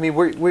on. I mean,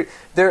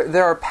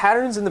 there are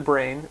patterns in the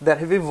brain that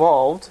have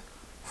evolved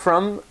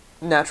from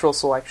natural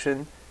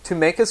selection to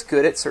make us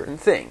good at certain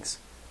things.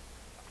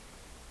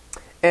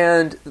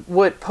 And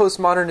what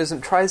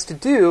postmodernism tries to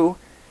do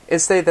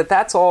is say that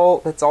that's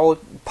all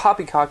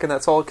poppycock and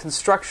that's all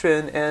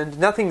construction and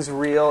nothing's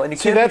real and you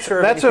can't be sure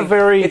of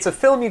anything. It's a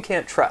film you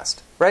can't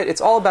trust, right? It's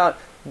all about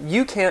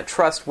you can't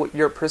trust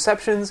your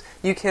perceptions,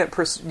 you can't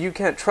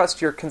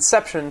trust your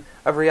conception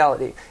of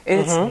reality,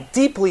 and it's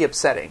deeply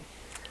upsetting.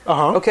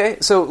 Okay,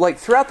 so like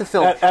throughout the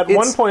film, at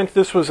one point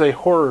this was a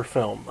horror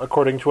film,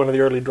 according to one of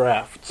the early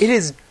drafts. It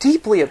is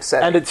deeply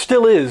upsetting, and it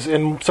still is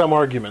in some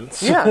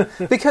arguments. Yeah,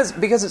 because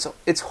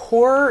it's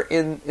horror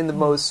in the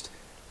most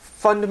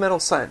fundamental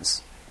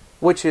sense,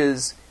 which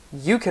is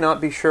you cannot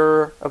be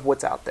sure of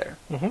what's out there.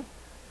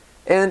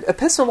 And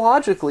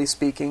epistemologically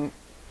speaking,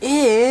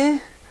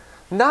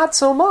 not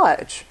so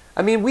much.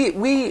 I mean,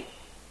 we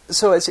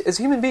so as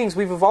human beings,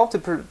 we've evolved to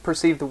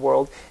perceive the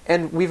world,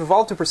 and we've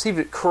evolved to perceive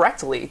it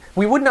correctly.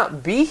 We would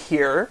not be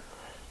here,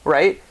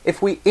 right,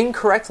 if we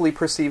incorrectly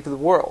perceived the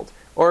world,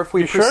 or if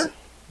we. You sure?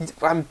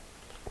 I'm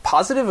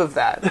positive of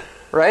that,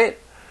 right?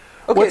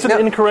 Okay, what's an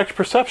incorrect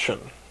perception?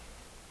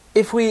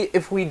 If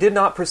we did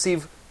not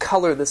perceive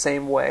color the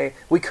same way,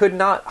 we could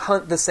not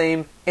hunt the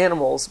same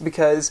animals,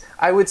 because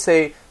I would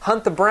say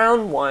hunt the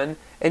brown one,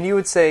 and you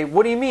would say,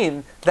 what do you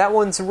mean? That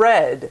one's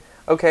red.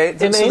 Okay.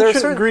 In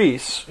ancient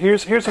Greece,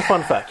 here's a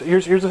fun fact.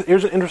 Here's an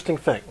interesting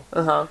thing.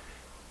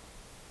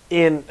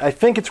 In I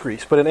think it's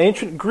Greece, but in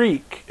ancient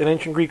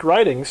Greek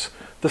writings,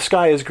 the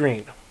sky is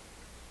green.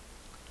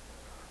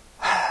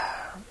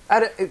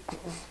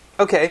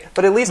 Okay,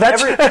 but at least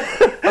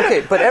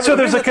so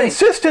there's a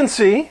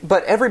consistency.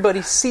 But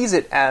everybody sees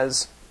it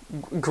as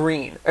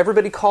green.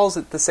 Everybody calls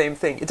it the same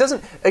thing. It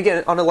doesn't.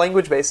 Again, on a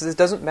language basis, it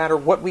doesn't matter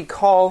what we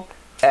call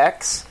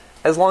X,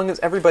 as long as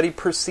everybody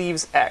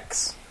perceives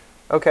X.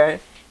 Okay?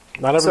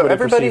 Not everybody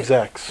perceives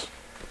X.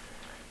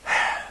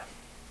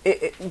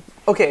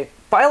 okay,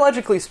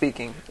 biologically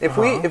speaking, if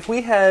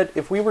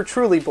we were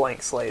truly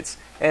blank slates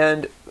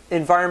and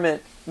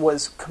environment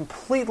was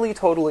completely,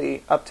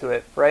 totally up to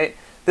it, right?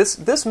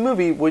 This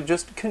movie would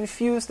just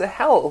confuse the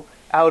hell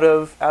out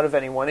of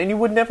anyone, and you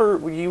would never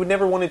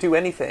want to do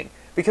anything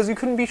because you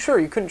couldn't be sure,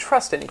 you couldn't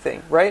trust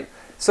anything, right?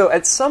 So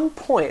at some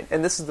point,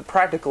 and this is the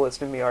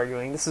practicalist in me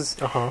arguing, this is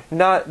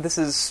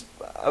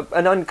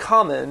an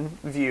uncommon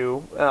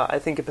view, I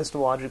think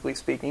epistemologically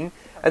speaking.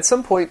 At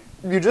some point,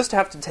 you just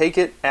have to take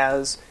it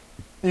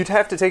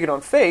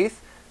on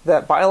faith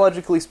that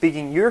biologically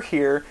speaking, you're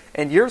here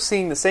and you're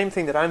seeing the same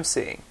thing that I'm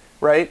seeing,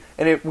 right?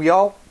 And we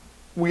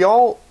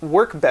all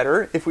work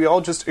better if we all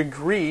just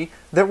agree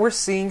that we're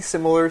seeing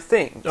similar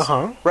things,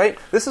 right?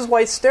 This is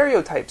why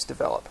stereotypes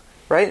develop,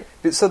 right?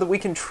 So that we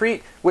can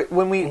treat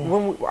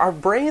when our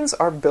brains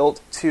are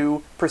built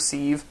to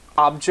perceive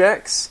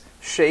objects,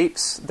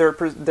 shapes.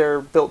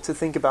 They're built to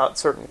think about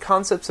certain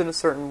concepts in a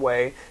certain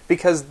way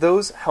because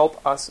those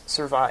help us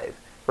survive,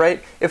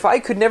 right? If I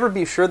could never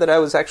be sure that I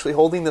was actually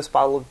holding this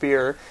bottle of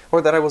beer,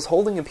 or that I was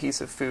holding a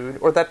piece of food,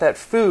 or that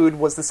food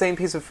was the same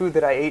piece of food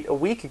that I ate a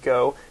week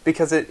ago,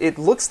 because it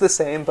looks the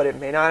same, but it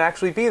may not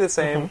actually be the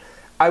same,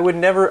 I would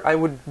die,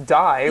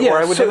 or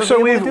I would never be able to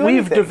do anything.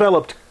 We've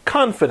developed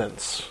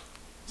confidence.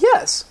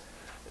 Yes.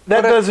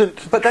 That doesn't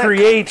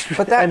create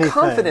anything.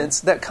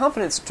 That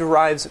confidence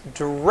derives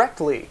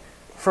directly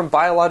from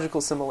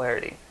biological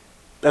similarity.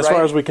 As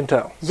far as we can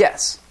tell.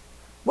 Yes.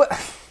 What?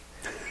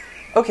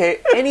 Okay,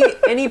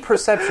 any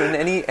perception,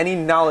 any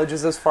knowledge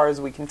is as far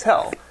as we can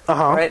tell,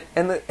 right?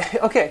 And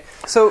okay,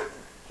 so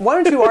why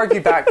don't you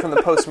argue back from the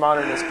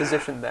postmodernist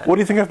position then? What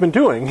do you think I've been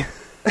doing?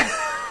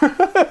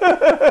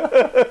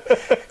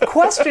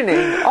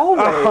 Questioning,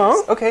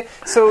 always. Okay,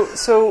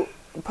 so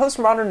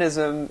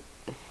postmodernism,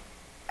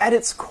 at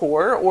its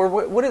core, or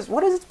what is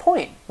its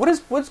point?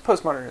 What's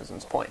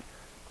postmodernism's point?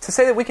 To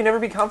say that we can never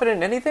be confident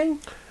in anything?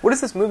 What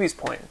is this movie's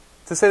point?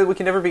 To say that we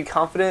can never be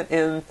confident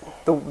in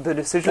the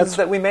decisions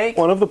that we make?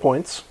 One of the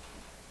points.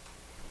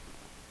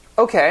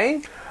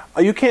 Okay.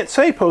 You can't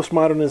say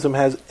postmodernism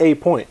has a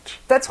point.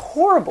 That's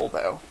horrible,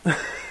 though.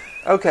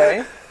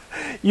 Okay.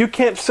 You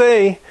can't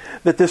say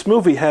that this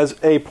movie has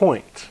a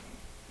point.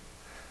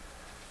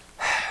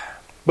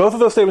 Both of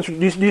those statements,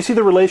 do you see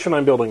the relation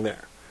I'm building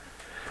there?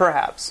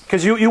 Perhaps.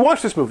 Because you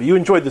watched this movie. You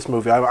enjoyed this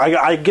movie.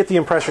 I get the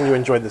impression you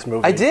enjoyed this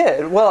movie. I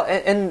did. Well,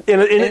 and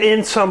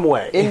in some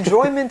way.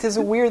 Enjoyment is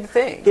a weird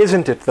thing.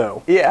 Isn't it,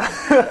 though? Yeah.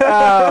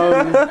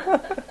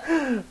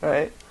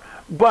 Right.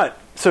 But,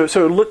 so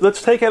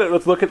let's take at it,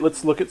 let's look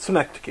at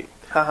Synecdoche.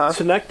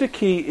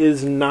 Synecdoche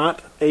is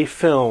not a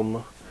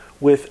film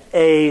with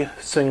a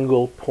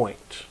single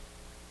point.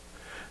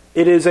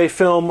 It is a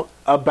film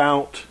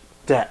about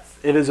death.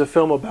 It is a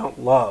film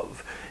about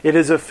love. It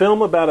is a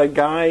film about a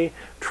guy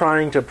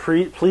trying to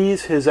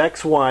please his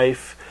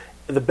ex-wife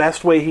the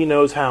best way he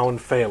knows how and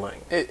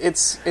failing.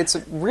 It's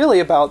really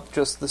about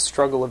just the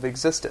struggle of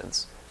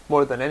existence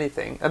more than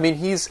anything. I mean,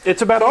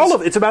 it's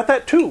about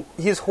that too.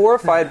 He's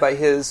horrified by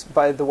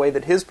the way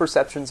that his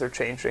perceptions are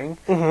changing,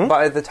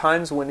 by the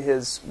times when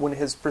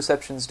his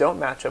perceptions don't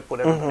match up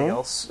what everybody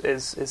else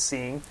is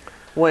seeing,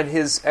 when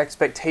his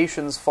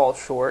expectations fall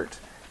short.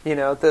 You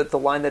know, the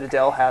line that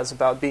Adele has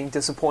about being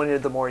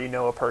disappointed the more you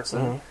know a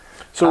person.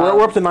 So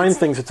we're up to 9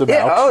 things it's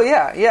about.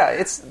 Yeah.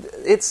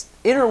 It's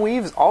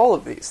interweaves all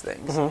of these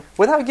things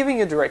without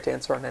giving a direct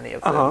answer on any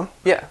of them.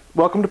 Yeah.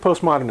 Welcome to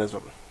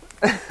postmodernism.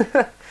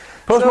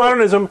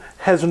 Postmodernism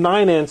has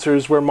 9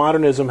 answers where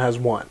modernism has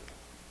 1.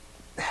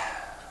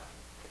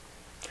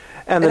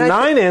 And the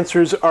 9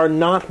 answers are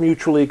not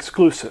mutually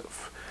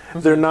exclusive.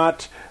 They're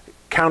not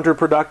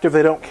counterproductive.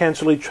 They don't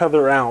cancel each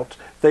other out.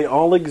 They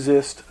all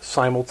exist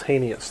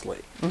simultaneously.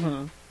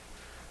 And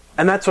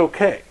that's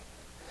okay.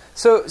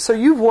 So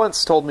you've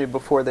once told me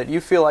before that you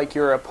feel like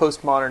you're a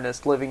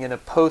postmodernist living in a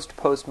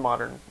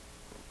post-postmodern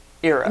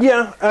era.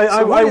 Yeah,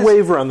 I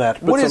waver on that.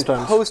 But what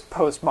sometimes. Is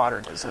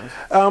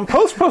post-postmodernism?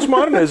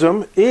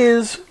 Post-postmodernism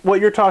is what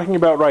you're talking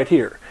about right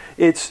here.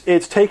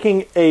 It's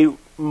taking a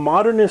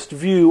modernist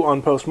view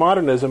on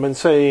postmodernism and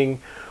saying,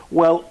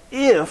 well,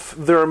 if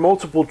there are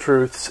multiple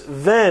truths,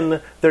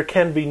 then there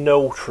can be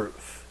no truth.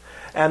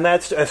 And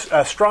that's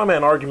a straw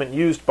man argument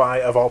used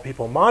by, of all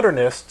people,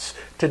 modernists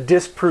to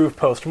disprove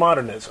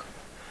postmodernism.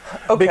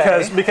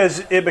 Okay.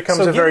 Because it becomes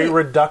a very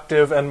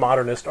reductive and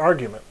modernist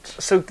argument.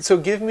 So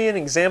give me an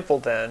example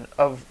then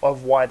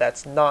of why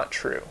that's not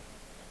true.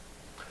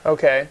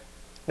 Okay.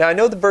 Now I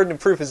know the burden of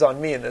proof is on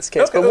me in this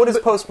case, but what is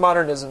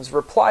postmodernism's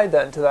reply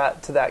then to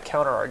that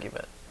counter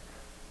argument?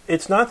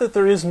 It's not that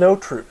there is no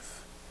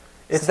truth.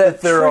 It's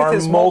that there are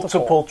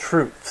multiple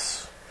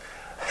truths.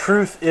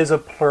 Truth is a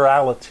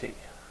plurality,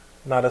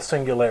 not a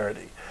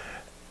singularity.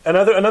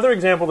 Another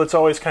example that's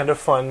always kind of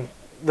fun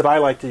that I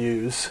like to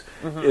use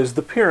is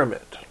the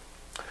pyramid.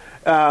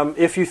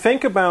 If you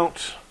think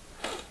about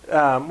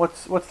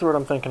what's the word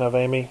I'm thinking of,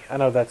 Amy? I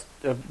know that's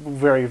a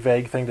very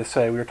vague thing to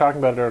say. We were talking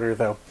about it earlier,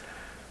 though.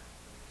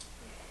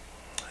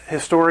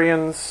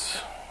 Historians,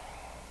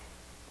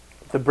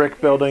 the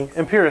brick building,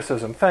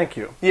 empiricism. Thank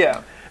you.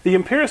 Yeah. The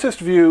empiricist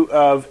view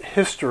of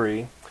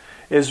history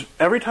is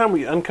every time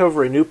we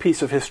uncover a new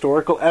piece of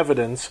historical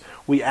evidence,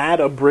 we add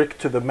a brick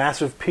to the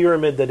massive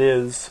pyramid that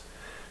is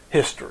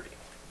history.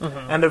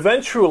 Mm-hmm. And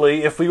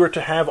eventually, if we were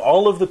to have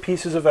all of the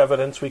pieces of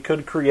evidence, we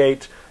could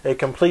create a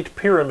complete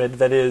pyramid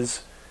that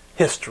is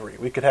history.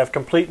 We could have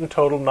complete and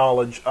total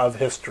knowledge of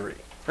history.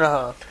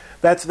 Uh-huh.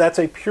 That's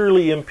a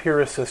purely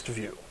empiricist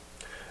view,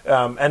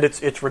 and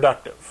it's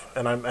reductive,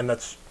 and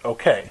that's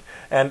okay.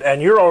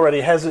 And you're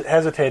already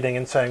hesitating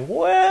and saying,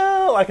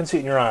 "Well, I can see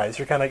it in your eyes."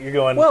 You're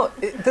going. Well,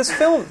 this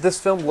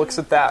film looks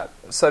at that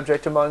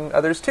subject among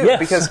others too,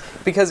 yes.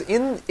 because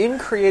in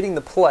creating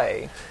the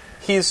play,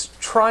 he's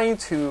trying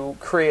to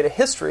create a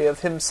history of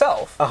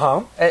himself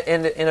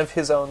and of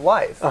his own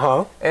life,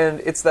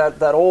 and it's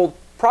that old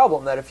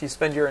problem that if you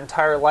spend your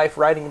entire life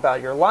writing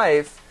about your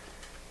life,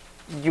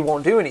 you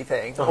won't do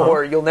anything,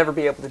 or you'll never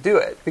be able to do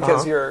it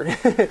because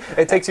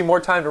it takes you more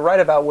time to write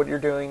about what you're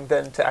doing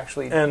than to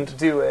actually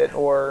do it.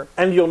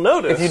 And you'll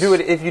notice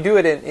if you do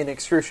it in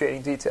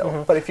excruciating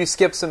detail. But if you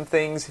skip some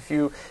things, if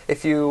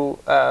you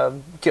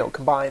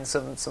combine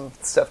some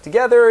stuff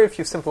together, if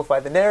you simplify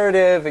the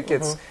narrative, it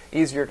gets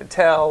easier to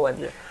tell.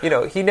 And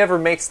he never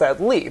makes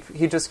that leap.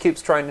 He just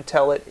keeps trying to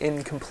tell it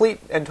in complete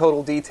and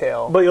total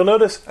detail. But you'll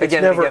notice it's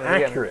never again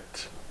and accurate.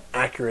 Again.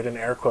 Accurate in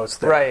air quotes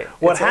there. Right.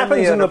 What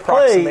happens in the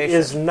play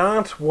is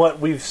not what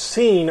we've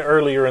seen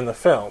earlier in the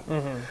film,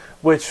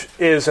 which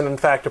is, in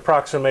fact,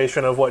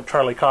 approximation of what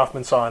Charlie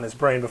Kaufman saw in his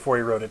brain before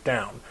he wrote it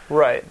down.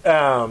 Right.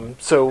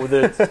 So,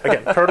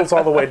 again, turtles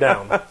all the way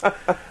down.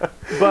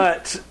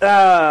 But,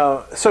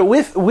 so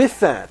with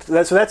that,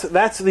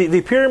 that's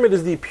the pyramid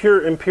is the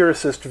pure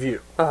empiricist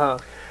view. Uh-huh.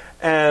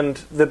 And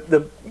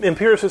the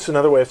empiricist is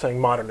another way of saying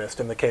modernist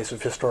in the case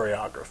of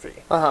historiography,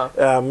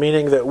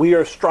 meaning that we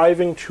are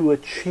striving to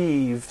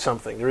achieve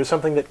something. There is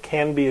something that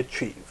can be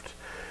achieved.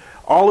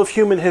 All of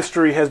human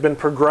history has been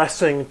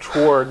progressing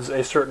towards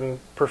a certain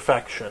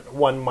perfection,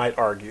 one might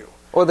argue.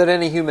 Or that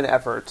any human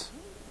effort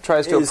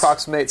tries to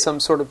approximate some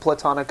sort of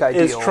Platonic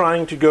ideal. Is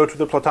trying to go to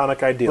the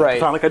Platonic ideal. Right.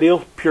 Platonic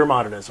ideal, pure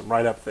modernism,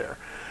 right up there.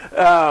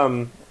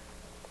 The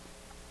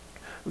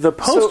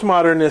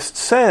postmodernist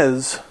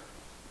says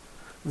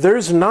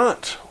there's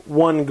not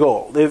one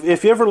goal.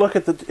 If you ever look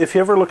at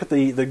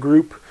the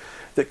group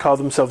that call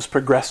themselves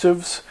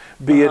progressives,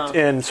 be it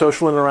in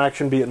social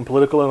interaction, be it in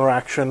political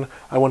interaction,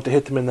 I want to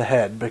hit them in the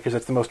head because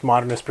it's the most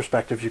modernist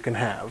perspective you can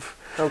have.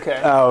 Okay.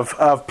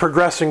 Of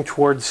progressing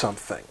towards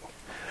something.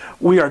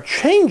 We are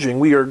changing,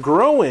 we are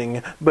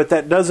growing, but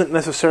that doesn't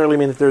necessarily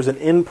mean that there's an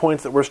end point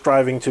that we're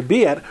striving to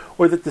be at,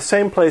 or that the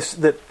same place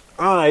that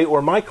I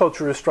or my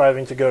culture is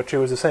striving to go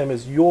to is the same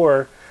as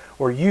your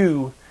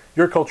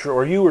culture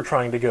or you were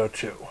trying to go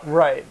to.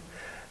 Right.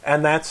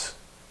 And that's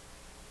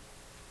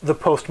the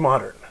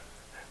postmodern.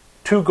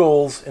 Two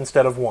goals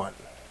instead of one.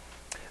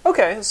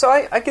 Okay, so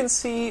I can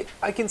see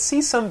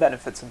some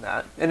benefits in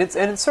that. And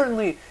it's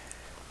certainly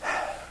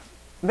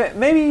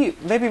maybe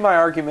my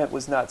argument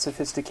was not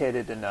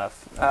sophisticated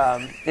enough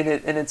in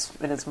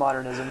its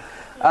modernism.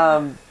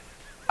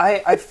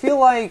 I feel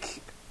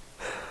like,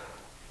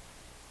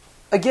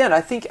 again,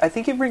 I think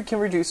it can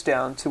reduce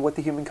down to what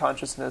the human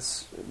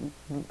consciousness,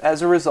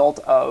 as a result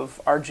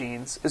of our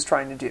genes, is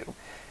trying to do.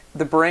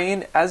 The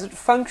brain, as it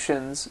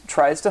functions,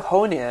 tries to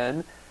hone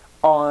in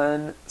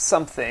on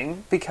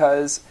something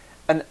because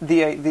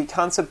the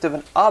concept of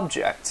an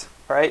object,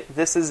 right?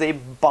 This is a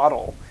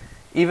bottle.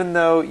 Even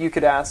though you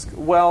could ask,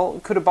 well,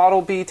 could a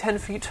bottle be 10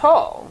 feet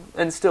tall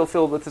and still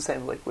filled with the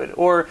same liquid?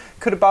 Or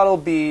could a bottle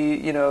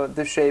be,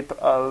 the shape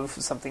of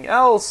something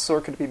else? Or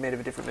could it be made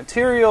of a different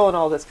material and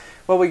all this?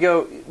 Well, we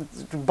go,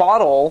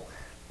 bottle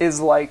is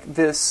like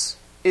this,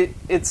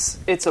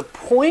 it's a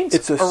point.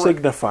 It's a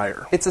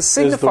signifier. It's a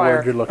signifier is the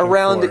word you're looking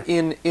around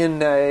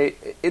for.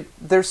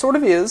 There sort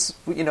of is,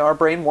 our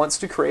brain wants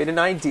to create an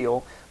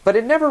ideal, but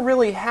it never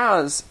really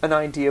has an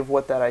idea of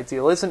what that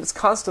ideal is, and it's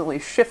constantly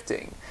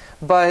shifting.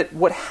 But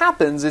what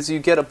happens is you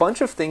get a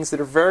bunch of things that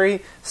are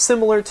very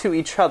similar to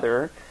each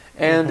other,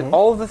 and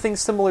all of the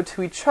things similar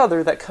to each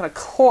other, that kind of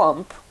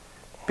clump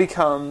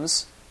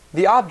becomes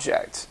the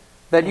object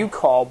that you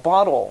call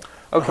bottle.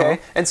 Okay?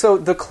 And so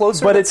the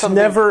closer but that it's something...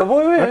 never...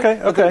 Wait.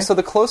 Okay. So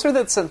the closer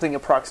that something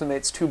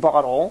approximates to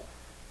bottle,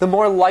 the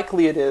more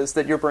likely it is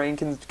that your brain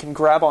can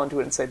grab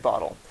onto it and say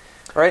bottle.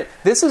 Right?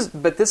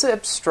 This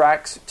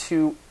abstracts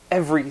to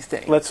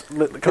everything.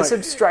 This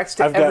abstracts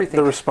to everything. I've got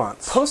the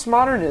response.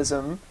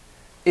 Postmodernism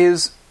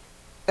is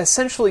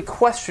essentially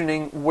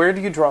questioning where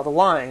do you draw the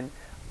line,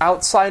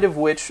 outside of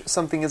which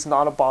something is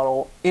not a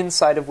bottle,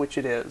 inside of which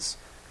it is.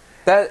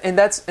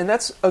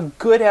 That's a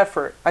good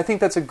effort. I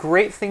think that's a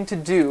great thing to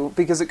do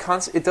because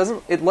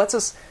it lets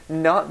us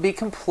not be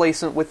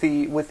complacent with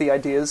the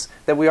ideas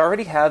that we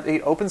already have.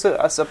 It opens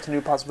us up to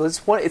new possibilities.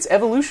 It's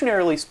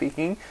evolutionarily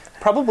speaking,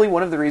 probably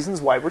one of the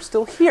reasons why we're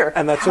still here.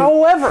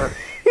 However,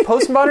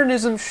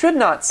 postmodernism should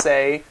not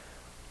say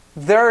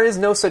there is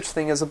no such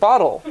thing as a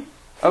bottle.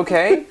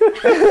 Okay?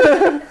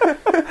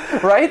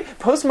 Right?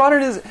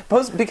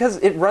 Postmodernism, because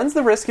it runs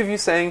the risk of you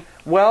saying,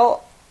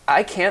 well,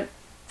 I can't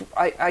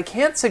I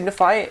can't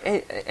signify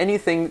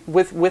anything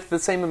with the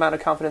same amount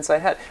of confidence I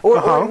had, or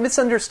it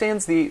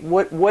misunderstands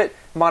what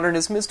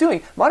modernism is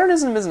doing.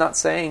 Modernism is not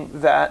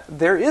saying that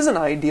there is an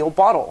ideal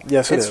bottle.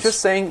 Yes, it's just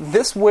saying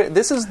this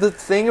is the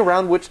thing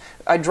around which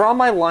I draw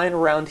my line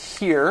around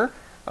here.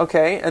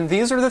 Okay, and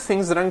these are the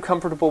things that I'm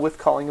comfortable with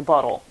calling a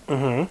bottle.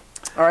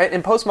 Mm-hmm. All right,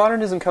 and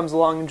postmodernism comes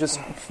along and just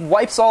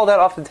wipes all that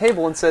off the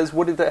table and says,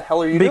 "What the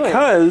hell are you doing?"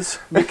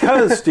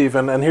 Because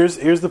Stephen, and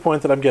here's the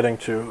point that I'm getting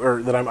to,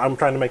 or that I'm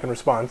trying to make in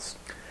response.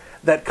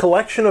 That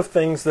collection of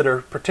things that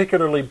are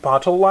particularly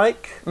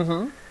bottle-like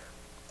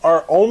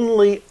are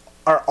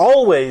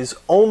always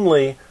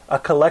only a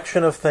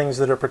collection of things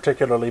that are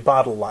particularly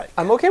bottle-like.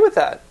 I'm okay with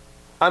that.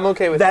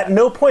 At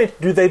no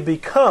point do they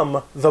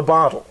become the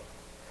bottle.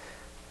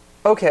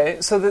 Okay,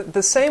 so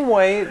the same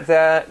way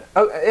that...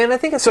 Oh, and I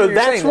think so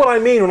that's what I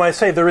mean when I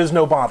say there is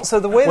no bottle.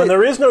 So the way when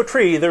there is no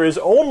tree, there is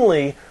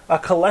only a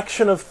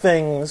collection of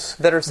things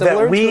that are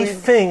similar that we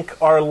think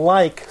are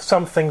like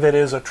something that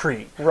is a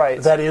tree.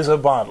 Right. That is a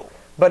bottle.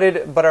 But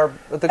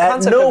the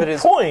concept of it is...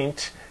 At no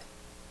point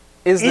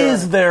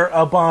is there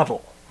a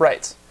bottle.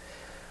 Right.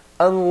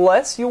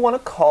 Unless you want to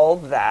call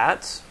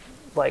that,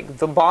 like,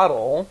 the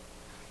bottle...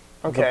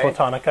 Okay, the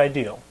Platonic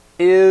ideal.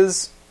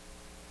 Is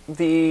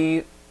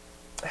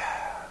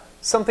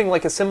something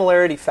like a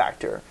similarity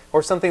factor,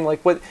 or something like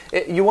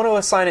you want to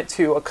assign it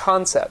to a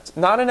concept,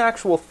 not an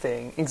actual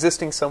thing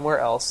existing somewhere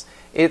else.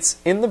 It's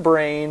in the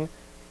brain,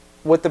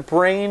 what the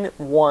brain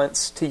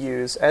wants to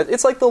use.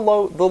 It's like the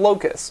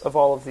locus of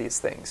all of these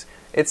things.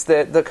 It's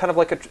the kind of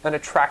like an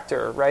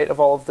attractor, right, of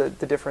all of the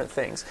different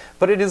things.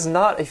 But it is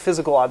not a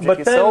physical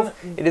object itself.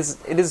 It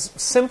is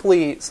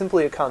simply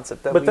a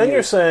concept that. But then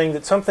you're saying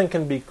that something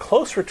can be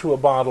closer to a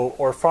bottle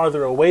or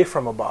farther away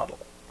from a bottle.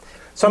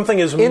 Something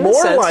is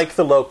more like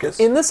the locus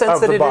in the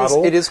sense of the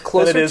bottle it is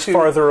closer than it is to,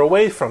 farther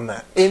away from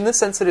that. In the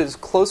sense that it is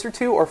closer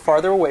to or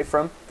farther away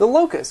from the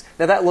locus.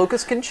 Now that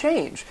locus can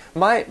change.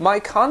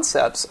 My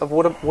concepts of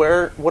what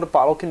a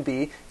bottle can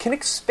be can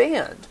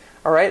expand.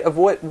 All right, of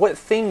what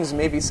things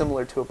may be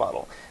similar to a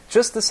bottle.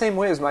 Just the same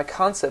way as my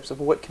concepts of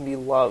what can be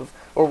love,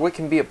 or what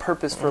can be a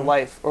purpose for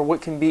life, or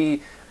what can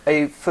be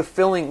a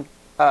fulfilling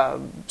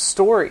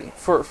story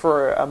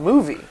for a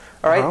movie.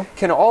 All right,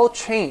 can all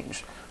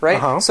change.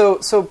 Right.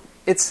 So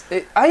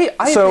I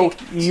think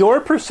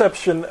your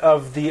perception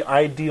of the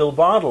ideal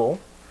bottle,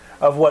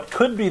 of what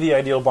could be the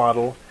ideal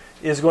bottle,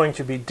 is going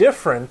to be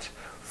different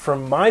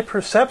from my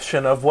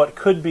perception of what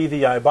could be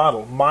the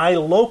bottle. My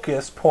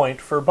locus point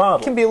for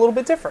bottle can be a little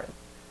bit different.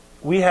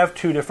 We have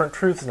two different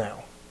truths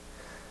now.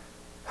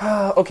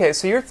 Okay,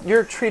 so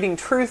you're treating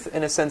truth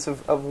in a sense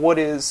of what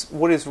is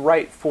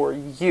right for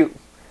you,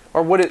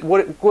 or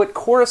what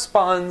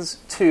corresponds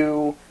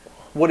to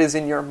what is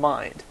in your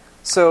mind.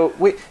 So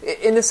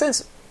in a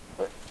sense,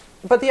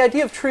 but the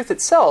idea of truth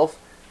itself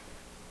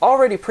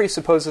already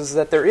presupposes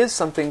that there is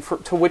something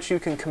to which you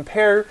can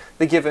compare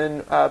the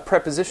given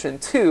preposition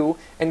to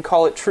and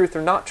call it truth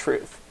or not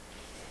truth.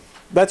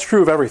 That's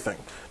true of everything.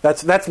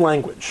 That's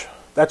language.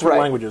 That's what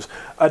language is.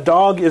 A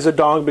dog is a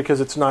dog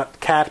because it's not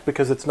cat,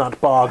 because it's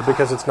not bog,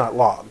 because it's not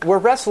log. We're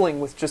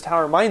wrestling with just how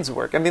our minds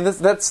work. I mean,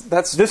 that's...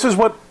 This is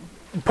what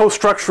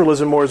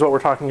post-structuralism more is what we're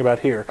talking about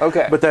here.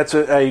 Okay. But that's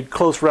a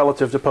close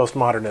relative to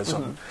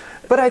postmodernism. Mm-hmm.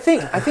 But I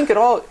think it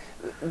all...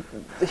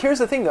 Here's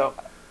the thing, though.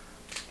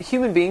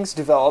 Human beings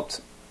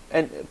developed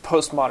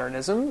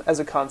postmodernism as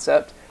a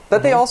concept,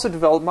 but they also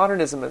developed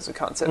modernism as a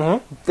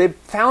concept. They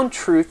found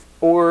truth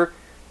or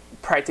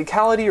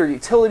practicality or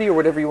utility or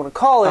whatever you want to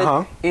call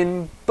it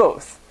in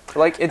both.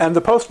 And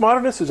the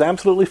postmodernist is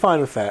absolutely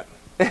fine with that.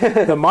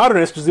 The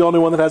modernist is the only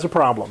one that has a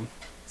problem.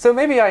 So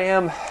maybe I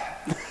am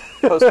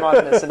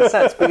postmodernist in a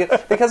sense,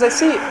 because I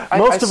see...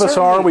 Most of us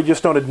are, we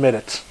just don't admit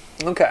it.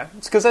 Okay.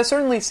 It's because I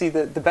certainly see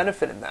the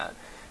benefit in that.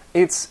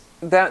 It's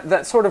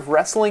that sort of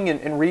wrestling and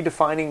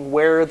redefining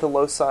where the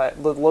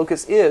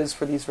locus is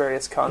for these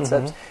various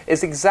concepts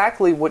is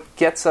exactly what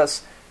gets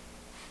us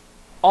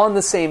on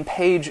the same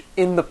page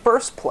in the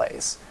first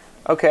place.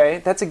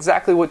 Okay? That's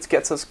exactly what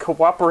gets us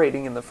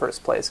cooperating in the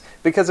first place.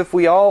 Because if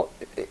we all...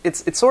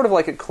 It's sort of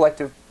like a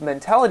collective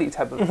mentality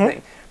type of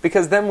thing.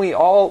 Because then we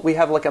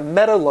have like a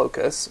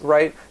meta-locus,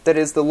 right? That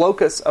is the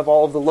locus of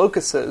all of the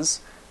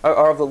locuses,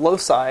 or of the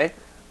loci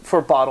for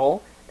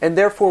bottle, and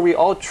therefore we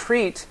all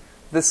treat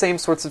the same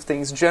sorts of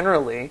things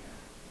generally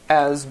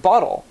as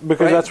bottle.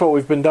 Because that's what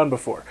we've been done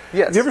before.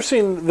 Yes. Have you ever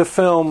seen the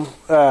film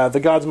The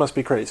Gods Must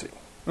Be Crazy?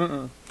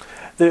 Mm-mm.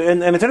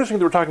 And it's interesting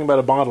that we're talking about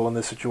a bottle in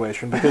this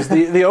situation, because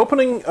the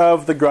opening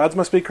of The Gods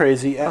Must Be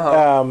Crazy,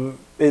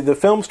 the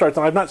film starts,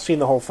 and I've not seen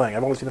the whole thing.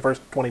 I've only seen the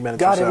first 20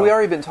 minutes God, or so. have we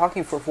already been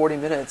talking for 40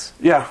 minutes?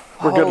 Yeah,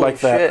 we're good like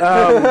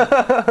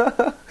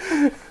that.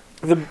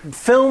 The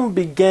film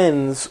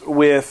begins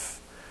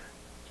with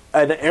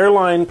an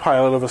airline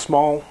pilot of a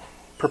small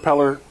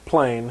propeller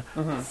plane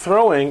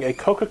throwing a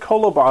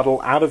Coca-Cola bottle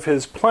out of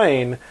his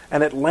plane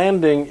and it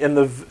landing in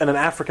an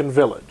African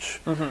village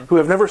who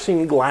have never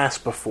seen glass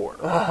before.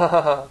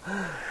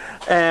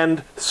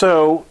 And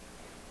so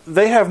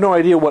they have no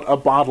idea what a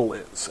bottle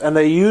is. And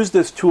they use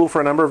this tool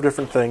for a number of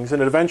different things,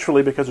 and it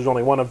eventually, because there's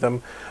only one of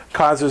them,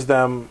 causes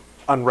them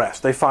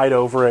unrest. They fight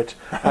over it,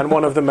 and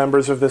one of the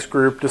members of this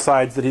group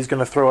decides that he's going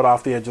to throw it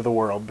off the edge of the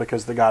world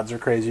because the gods are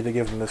crazy to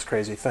give him this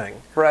crazy thing.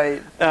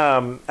 Right.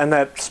 And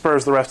that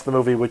spurs the rest of the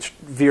movie, which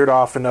veered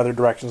off in other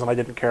directions, and I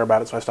didn't care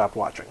about it, so I stopped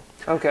watching.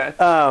 Okay.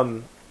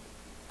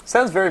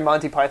 Sounds very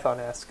Monty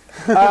Python-esque.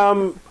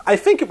 I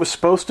think it was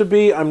supposed to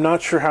be. I'm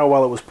not sure how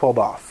well it was pulled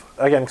off.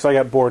 Again, because I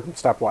got bored and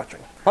stopped watching.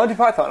 Monty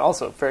Python,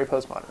 also very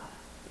postmodern.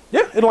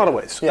 Yeah, in a lot of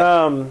ways.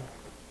 Yeah.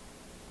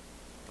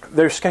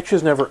 Their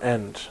sketches never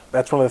end.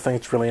 That's one of the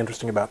things that's really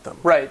interesting about them.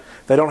 Right.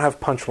 They don't have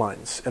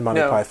punchlines in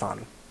Monty No.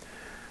 Python.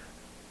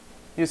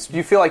 You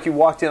feel like you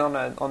walked in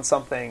on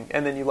something,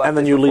 and then you left. And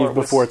then you leave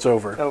before it's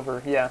over.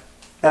 Over, yeah.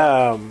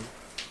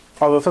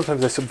 Although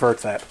sometimes they subvert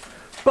that.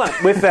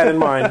 But with that in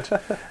mind,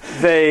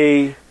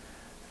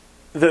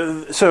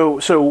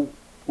 so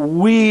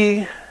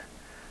we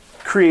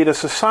create a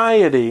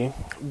society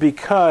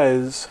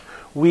because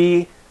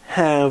we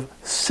have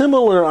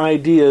similar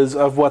ideas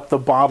of what the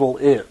bottle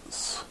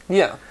is.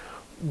 Yeah.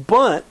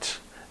 But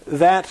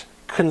that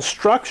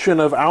construction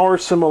of our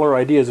similar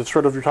ideas, of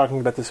sort of you're talking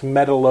about this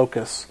meta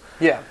locus,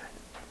 Yeah.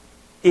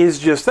 is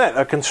just that,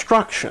 a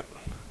construction.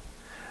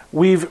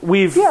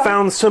 We've Yeah.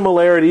 found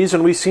similarities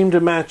and we seem to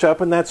match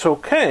up, and that's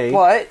okay.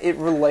 But it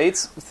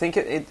relates.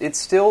 It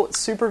still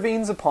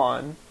supervenes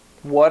upon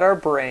what our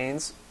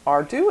brains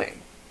are doing.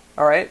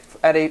 All right,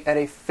 at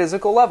a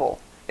physical level,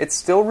 it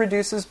still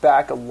reduces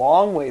back a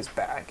long ways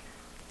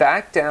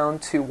back down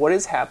to what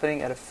is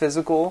happening at a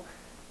physical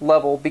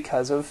level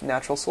because of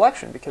natural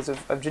selection, because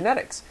of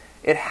genetics.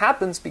 It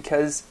happens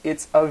because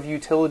it's of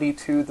utility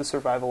to the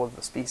survival of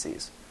the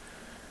species.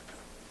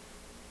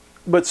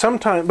 But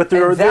sometimes, but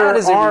And there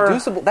is are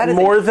irreducible. That is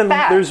more a than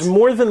fact. there's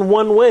more than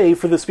one way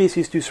for the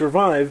species to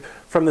survive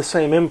from the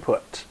same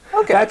input.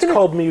 Okay, That's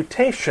called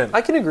mutation.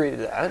 I can agree to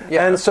that.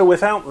 Yeah. And so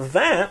without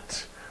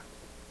that,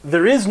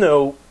 there is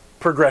no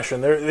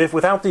progression.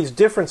 Without these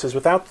differences,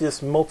 without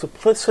this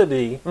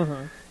multiplicity,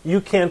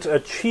 you can't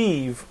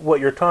achieve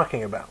what you're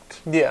talking about.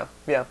 Yeah,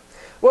 yeah.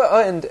 Well,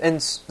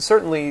 and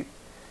certainly,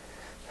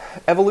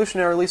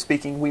 evolutionarily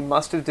speaking, we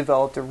must have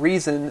developed a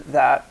reason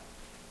that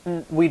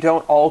we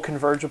don't all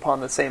converge upon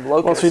the same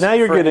locus. Well, see, now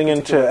you're for any getting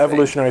into particular thing.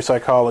 evolutionary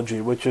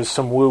psychology, which is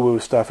some woo-woo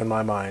stuff in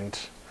my mind.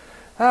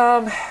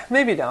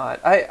 Maybe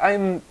not.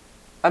 I'm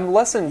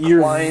less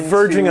inclined. You're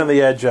verging to, on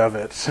the edge of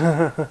it.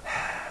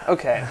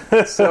 Okay,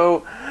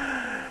 so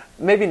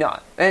maybe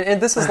not.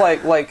 And this is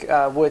like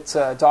what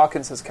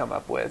Dawkins has come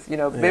up with. You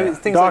know, maybe Yeah.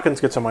 things Dawkins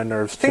like, gets on my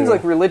nerves too. things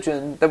like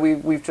religion that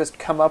we've just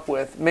come up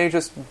with may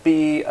just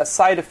be a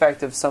side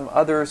effect of some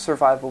other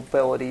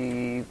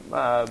survivability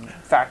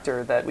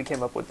factor that we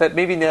came up with that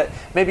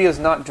maybe is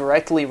not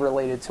directly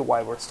related to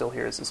why we're still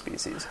here as a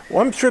species.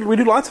 Well, I'm sure we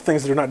do lots of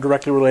things that are not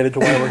directly related to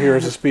why we're here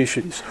as a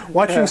species.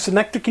 Watching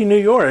Synecdoche, New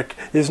York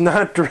is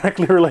not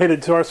directly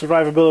related to our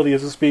survivability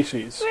as a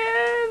species.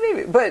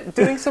 Maybe, but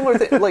doing similar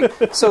things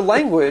like so.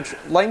 Language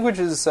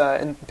is,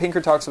 and Pinker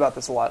talks about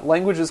this a lot.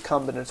 Language is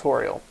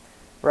combinatorial,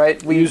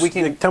 right? We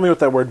can tell me what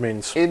that word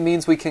means. It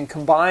means we can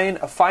combine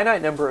a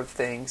finite number of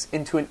things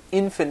into an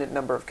infinite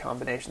number of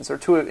combinations, or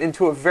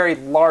into a very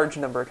large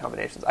number of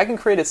combinations. I can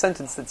create a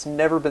sentence that's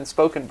never been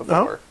spoken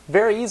before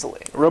very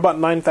easily. Robot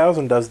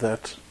 9000 does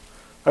that.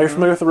 Are you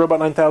familiar with the Robot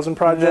 9000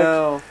 project?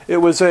 No. It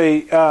was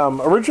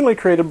originally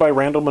created by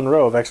Randall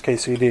Munroe of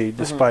XKCD.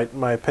 Despite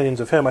my opinions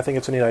of him, I think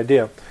it's a neat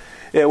idea.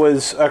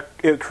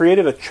 It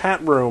created a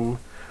chat room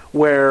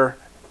where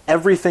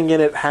everything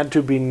in it had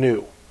to be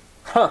new.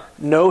 Huh.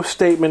 No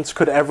statements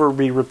could ever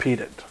be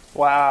repeated.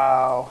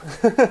 Wow.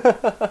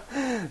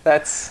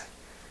 That's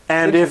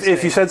And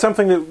if you said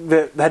something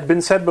that had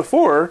been said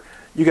before,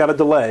 you got a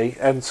delay,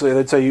 and so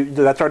they'd say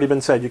that's already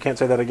been said. You can't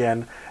say that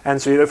again.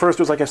 And so at first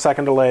it was like a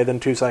second delay, then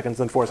 2 seconds,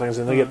 then 4 seconds,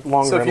 and they get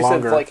longer and longer. So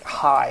if you said like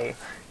hi,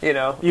 you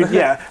know.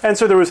 Yeah, and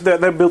so there was they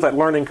built that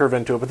learning curve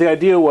into it. But the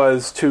idea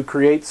was to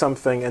create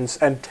something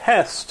and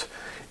test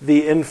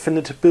the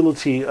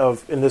infinitability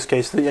of, in this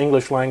case, the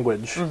English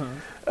language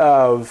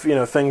of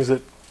things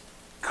that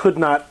could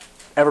not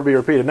ever be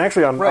repeated. And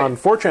actually, on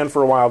 4chan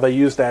for a while, they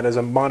used that as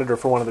a monitor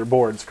for one of their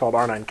boards called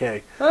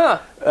R9K.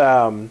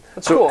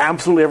 That's so cool.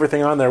 absolutely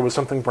everything on there was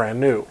something brand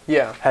new.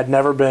 Yeah. Had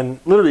never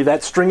been, literally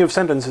that string of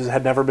sentences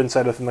had never been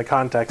said within the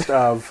context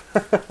of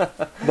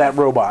that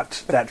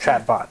robot, that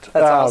chatbot. That's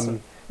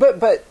awesome. But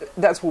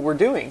that's what we're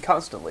doing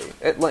constantly.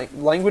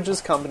 Language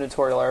is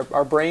combinatorial.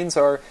 Our brains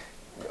are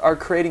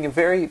creating a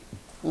very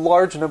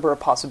large number of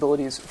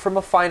possibilities from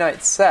a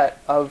finite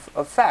set of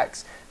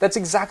facts. That's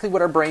exactly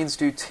what our brains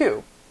do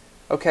too.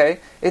 Okay?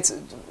 It's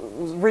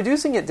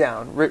reducing it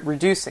down,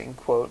 reducing,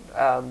 quote,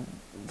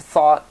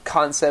 thought,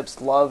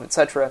 concepts, love,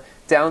 etc.,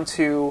 down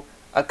to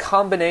a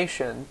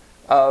combination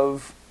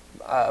of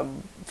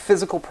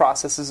physical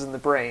processes in the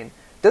brain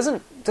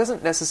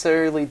doesn't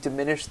necessarily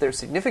diminish their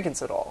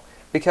significance at all,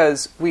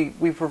 because we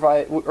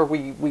provide, or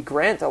we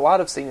grant a lot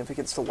of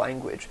significance to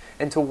language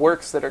and to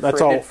works that are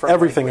created from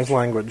everything language. is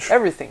language.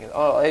 Everything.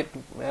 Oh,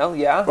 well,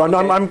 yeah. Well,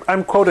 okay.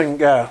 I'm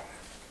quoting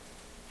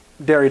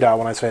Derrida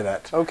when I say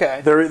that.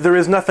 Okay. There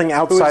is nothing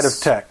outside of Who's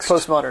text.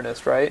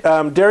 Postmodernist, right?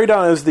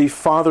 Derrida is the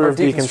father Or of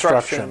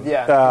deconstruction.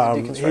 Yeah,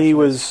 he's a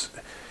deconstructionist.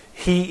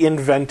 He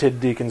invented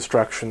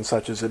deconstruction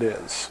such as it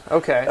is.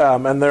 Okay.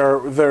 And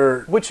they're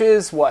Which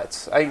is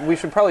what? We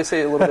should probably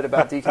say a little bit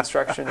about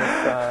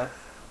deconstruction.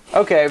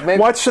 Okay, maybe.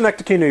 Watch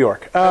Synecdoche, New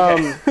York.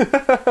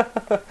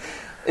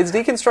 Is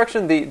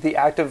deconstruction the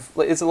act of...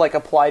 Is it like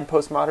applied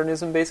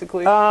postmodernism,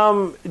 basically?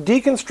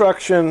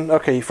 Deconstruction...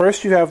 Okay,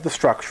 first you have the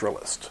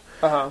structuralist.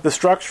 Uh-huh. The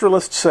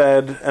structuralist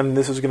said, and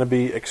this is going to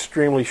be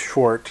extremely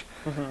short,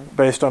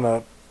 based on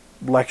a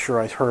lecture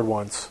I heard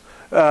once,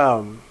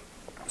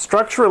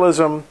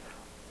 structuralism,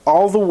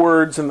 all the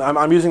words, and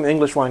I'm using the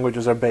English language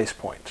as our base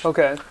point.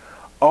 Okay.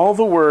 All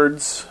the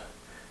words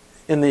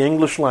in the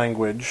English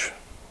language,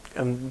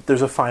 and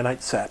there's a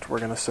finite set, we're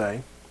going to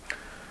say.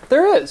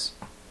 There is.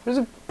 There's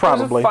a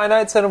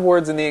finite set of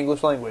words in the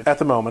English language. At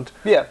the moment.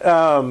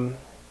 Yeah.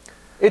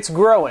 It's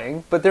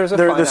growing, but there's a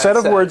finite set. The set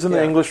of words in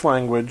the English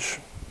language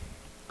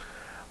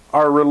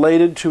are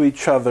related to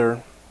each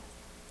other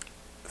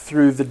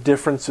through the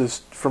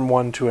differences from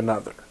one to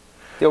another.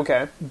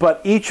 Okay. But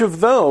each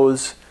of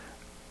those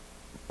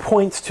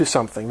points to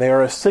something. They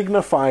are a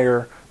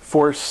signifier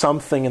for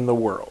something in the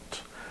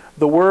world.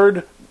 The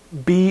word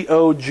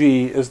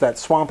B-O-G is that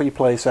swampy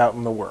place out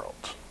in the world.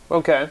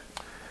 Okay.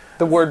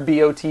 The word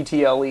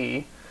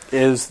B-O-T-T-L-E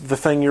is the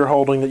thing you're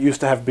holding that used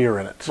to have beer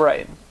in it.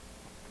 Right.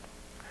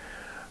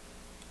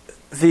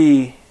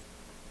 The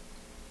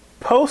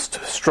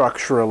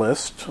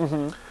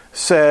post-structuralist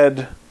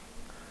said,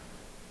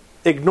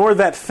 ignore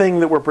that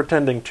thing that we're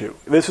pretending to.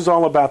 This is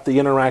all about the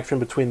interaction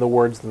between the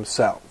words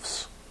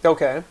themselves.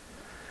 Okay.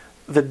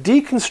 The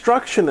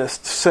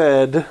deconstructionist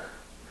said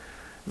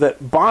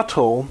that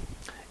bottle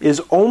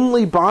is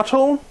only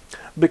bottle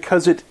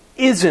because it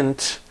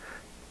isn't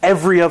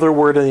every other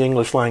word in the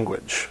English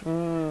language.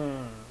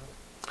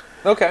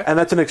 Okay. And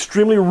that's an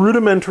extremely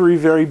rudimentary,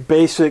 very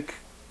basic,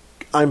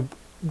 I'm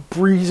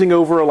breezing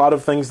over a lot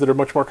of things that are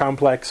much more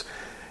complex,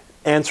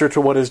 answer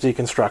to what is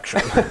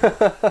deconstruction.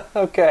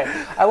 Okay.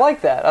 I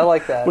like that.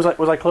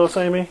 Was I close,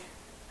 Amy?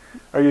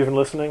 Are you even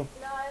listening?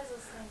 No, I was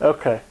listening.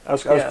 Okay. I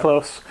was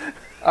close.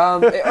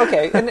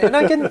 Okay, and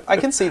I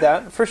can see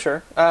that for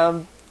sure.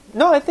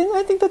 No, I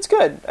think that's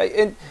good.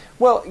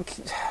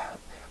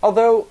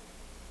 Although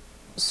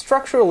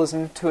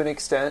structuralism to an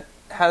extent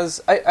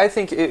has, I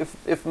think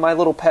if my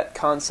little pet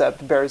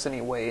concept bears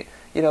any weight,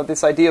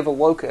 this idea of a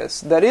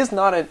locus that is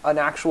not an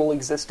actual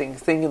existing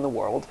thing in the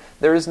world.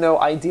 There is no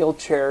ideal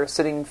chair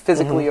sitting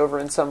physically over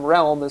in some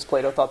realm, as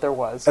Plato thought there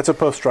was. That's a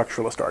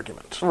post-structuralist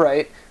argument,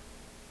 right?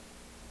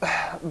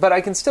 But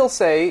I can still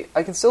say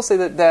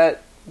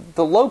that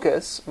the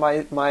locus,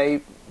 my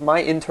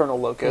internal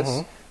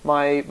locus,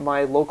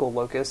 my local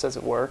locus, as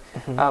it were,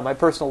 my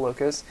personal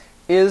locus,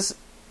 is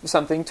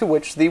something to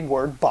which the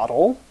word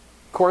bottle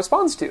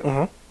corresponds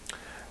to.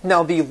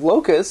 Now, the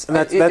locus... And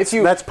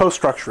that's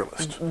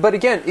post-structuralist. But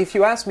again, if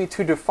you ask me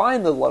to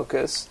define the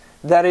locus,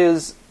 that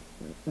is...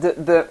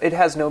 it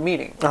has no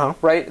meaning,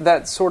 right?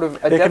 That's sort of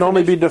it can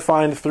only be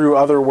defined through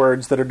other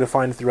words that are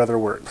defined through other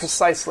words.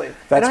 Precisely.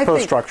 That's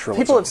post-structuralism.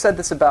 People have said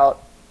this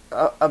about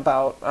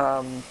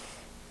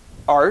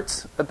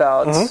art,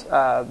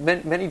 about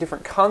many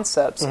different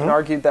concepts, and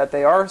argued that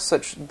they are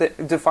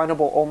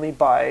definable only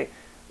by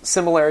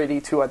similarity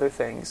to other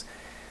things.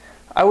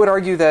 I would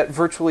argue that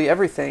virtually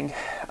everything,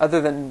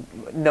 other than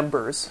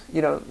numbers,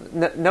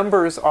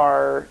 numbers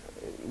are...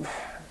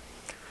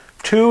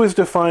 2 is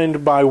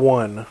defined by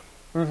 1.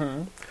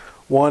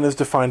 1 is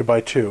defined by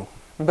 2.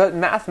 But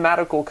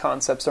mathematical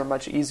concepts are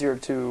much easier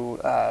to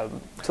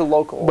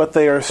local. But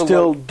they are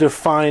still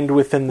defined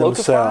within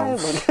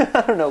themselves.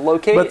 I don't know,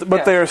 locate.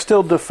 But they are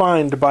still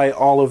defined by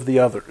all of the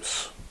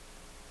others.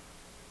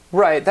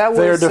 Right, that was...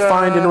 They are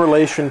defined in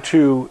relation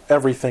to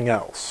everything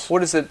else.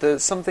 What is it, the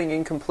something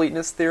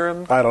incompleteness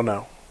theorem? I don't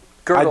know.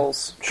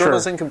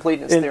 Gödel's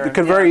incompleteness theorem. It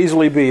could very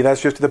easily be.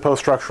 That's just the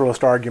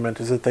post-structuralist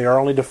argument, is that they are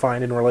only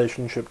defined in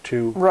relationship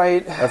to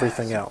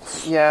everything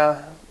else.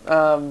 Yeah.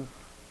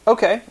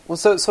 Okay. Well,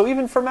 so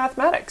even for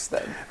mathematics,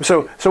 then.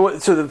 So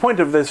the point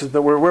of this is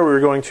that where we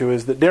were going to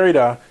is that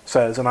Derrida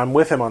says, and I'm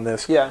with him on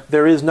this,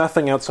 there is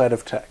nothing outside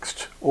of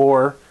text.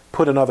 Or,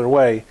 put another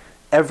way,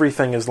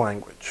 everything is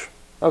language.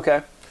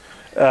 Okay.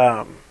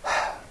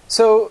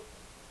 So,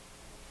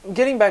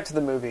 getting back to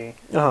the movie,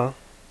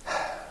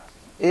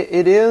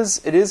 it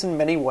is in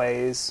many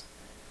ways,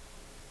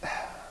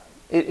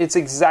 it's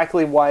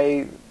exactly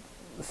why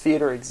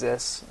theater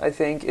exists. I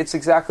think it's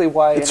exactly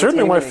why it's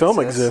certainly why film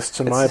exists,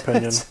 in my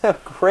opinion. It's a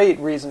great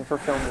reason for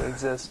film to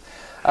exist,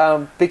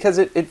 because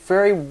it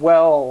very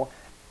well.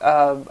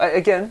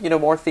 Again,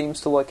 more themes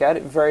to look at.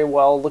 It very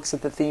well looks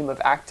at the theme of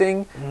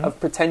acting,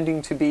 of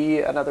pretending to be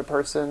another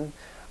person,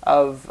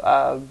 of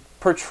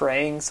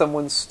portraying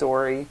someone's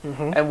story,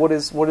 and what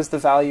is the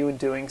value in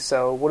doing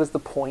so? What is the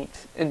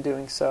point in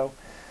doing so?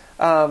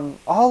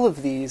 All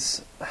of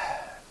these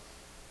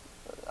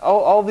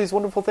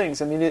wonderful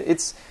things. I mean,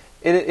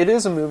 it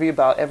is a movie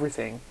about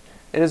everything.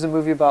 It is a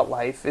movie about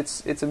life.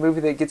 It's a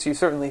movie that gets you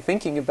certainly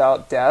thinking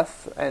about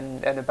death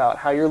and about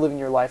how you're living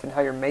your life and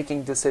how you're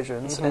making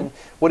decisions and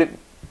what it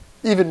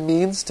even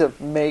means to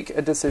make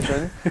a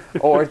decision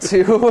or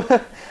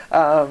to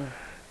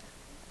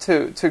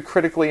to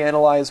critically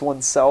analyze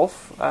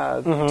oneself,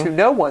 to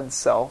know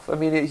oneself. I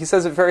mean, he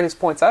says at various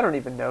points, I don't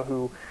even know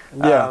who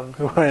I am.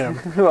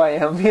 Who I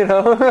am, you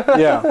know?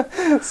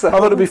 Yeah. So,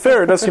 although, to be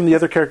fair, it does seem the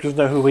other characters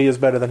know who he is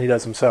better than he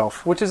does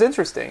himself. Which is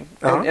interesting.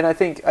 And I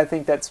think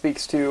that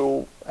speaks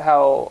to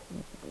how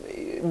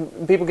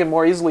people can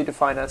more easily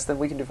define us than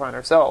we can define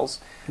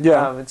ourselves.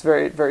 Yeah. It's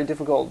very, very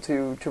difficult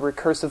to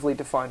recursively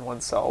define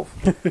oneself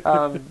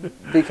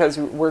because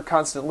we're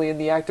constantly in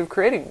the act of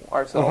creating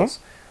ourselves.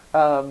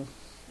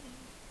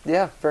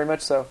 Yeah, very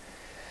much so.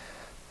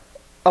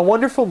 A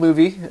wonderful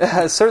movie,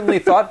 certainly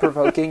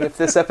thought-provoking, if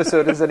this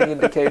episode is any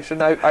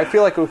indication. I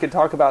feel like we could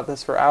talk about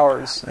this for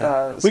hours.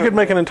 We could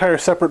make an entire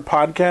separate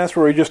podcast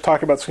where we just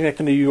talk about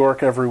Synecdoche, New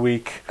York every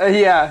week. Or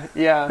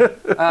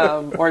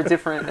a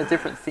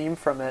different theme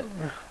from it.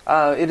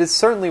 It is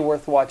certainly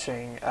worth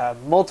watching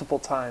multiple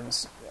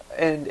times,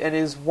 and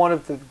is one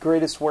of the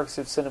greatest works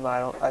of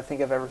cinema I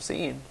think I've ever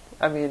seen.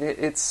 I mean,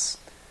 it's...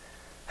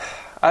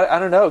 I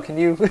don't know. Can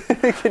you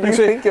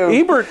think of...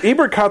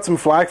 Ebert caught some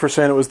flack for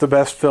saying it was the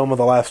best film of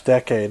the last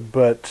decade,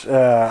 but...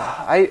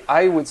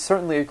 I would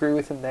certainly agree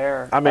with him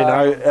there. I mean,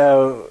 I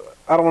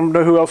don't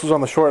know who else was on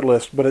the short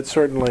list, but it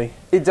certainly...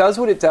 It does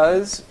what it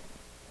does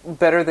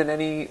better than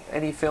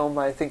any film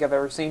I think I've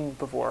ever seen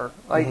before.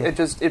 Like,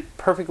 it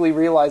perfectly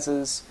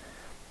realizes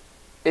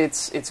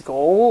its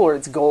goal, or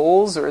its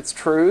goals, or its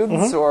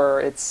truths,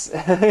 or its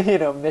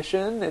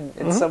mission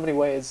in so many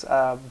ways.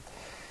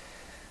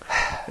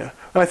 Yeah.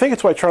 And I think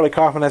it's why Charlie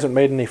Kaufman hasn't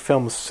made any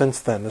films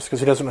since then, just because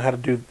he doesn't know how to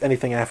do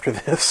anything after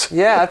this.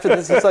 Yeah, after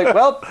this, it's like,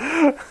 well,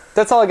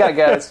 that's all I got,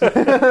 guys.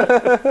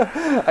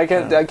 I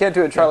can't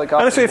do a Charlie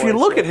Kaufman. Honestly, if you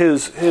look at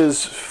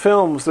his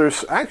films,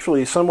 there's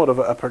actually somewhat of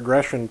a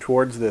progression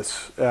towards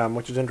this,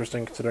 which is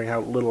interesting considering how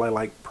little I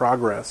like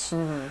progress.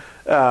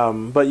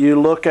 But you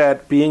look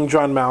at Being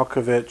John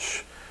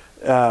Malkovich,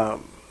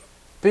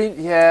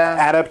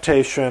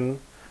 Adaptation,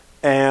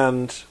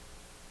 and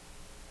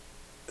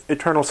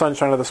Eternal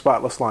Sunshine of the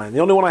Spotless Mind. The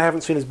only one I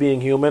haven't seen is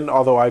Being Human,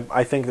 although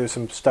I think there's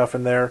some stuff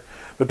in there.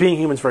 But Being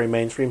Human's very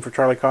mainstream for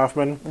Charlie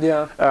Kaufman.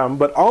 Yeah.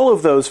 But all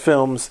of those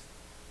films,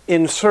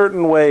 in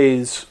certain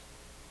ways,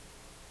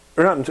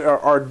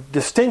 are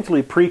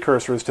distinctly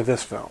precursors to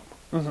this film.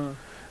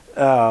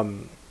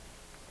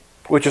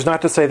 Which is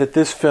not to say that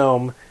this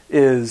film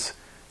is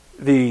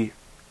the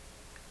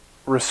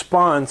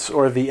response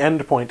or the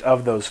end point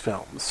of those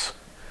films.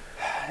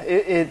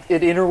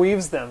 It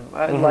interweaves them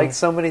like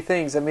so many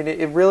things. I mean,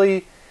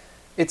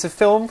 it's a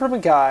film from a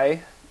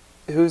guy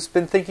who's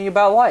been thinking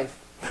about life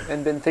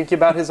and been thinking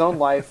about his own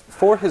life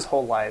for his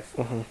whole life,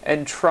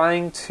 and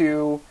trying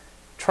to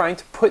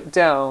put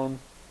down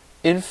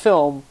in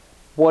film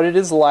what it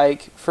is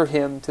like for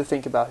him to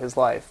think about his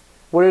life,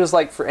 what it is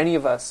like for any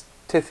of us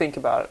to think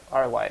about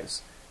our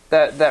lives.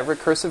 That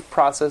recursive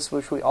process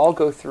which we all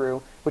go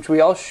through, which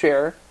we all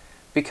share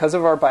because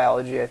of our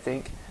biology, I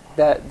think.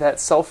 That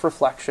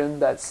self-reflection,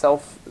 that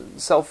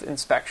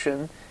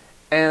self-inspection,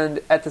 and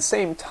at the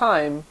same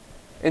time,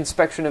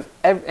 inspection of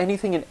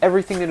anything and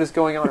everything that is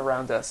going on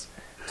around us,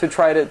 to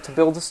try to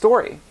build a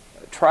story.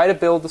 Try to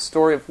build a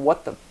story of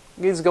what the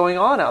is going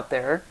on out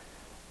there,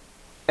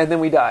 and then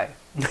we die.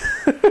 Like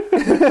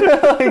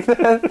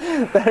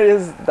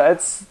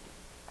that's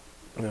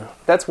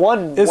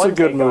one. It's one a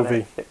good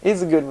movie.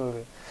 It's a good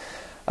movie.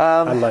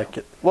 I like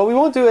it. Well, we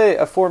won't do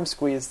a form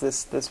squeeze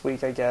this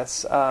week, I guess.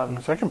 So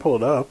I can pull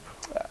it up.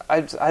 I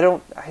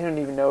don't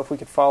even know if we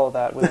could follow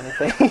that with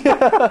anything.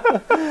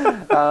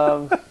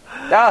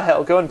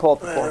 Hell, go and pull up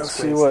the form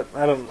squeeze. See what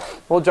I don't.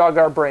 We'll jog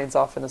our brains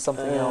off into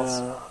something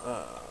else.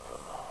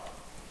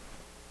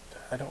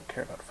 I don't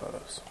care about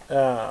photos.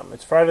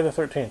 It's Friday the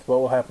 13th.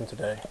 What will happen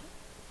today?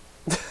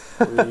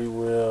 We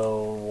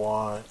will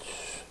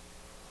watch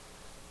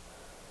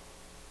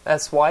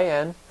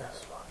SYN.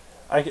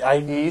 I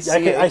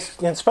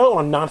can spell it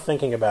when I'm not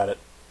thinking about it.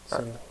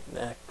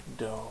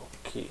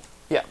 Synecdoche.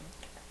 Yeah.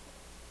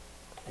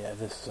 Yeah,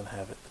 this doesn't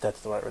have it, but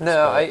that's the right way to No,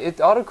 spell it. it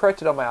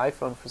autocorrected on my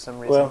iPhone for some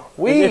reason. Well,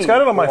 it's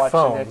got it on my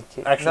phone.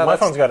 Actually, no, my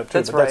phone's got it too,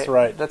 that's but right. that's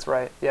right. That's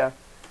right, yeah.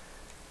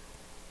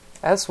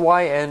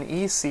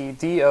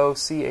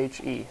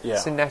 SYNECDOCHE. Yeah.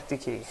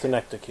 Synecdoche.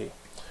 Synecdoche.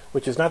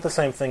 Which is not the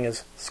same thing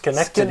as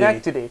Schenectady.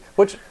 Schenectady.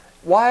 Which,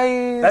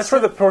 why... That's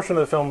where the portion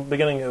of the film,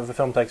 beginning of the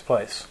film takes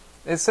place.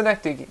 It's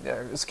Schenectady,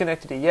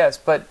 yes,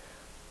 but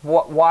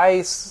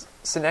why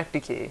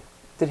Synecdoche?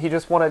 Did he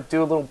just want to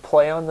do a little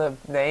play on the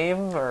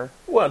name, or?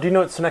 Well, do you know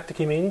what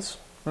Synecdoche means?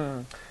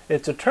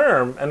 It's a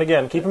term, and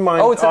again, keep in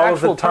mind it's an all of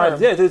the actual term.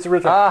 titles. Yeah, it's a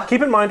real term.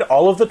 Keep in mind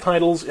all of the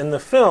titles in the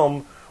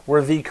film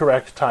were the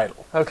correct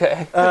title.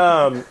 Okay.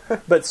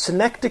 But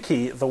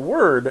Synecdoche, the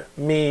word,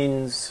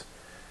 means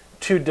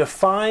to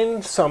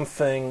define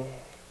something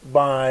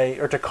by,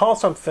 or to call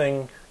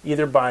something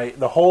either by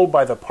the whole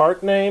by the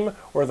part name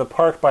or the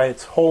part by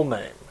its whole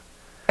name.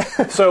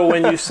 So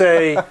when you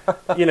say,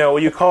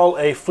 you call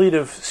a fleet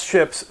of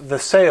ships the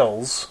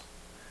sails,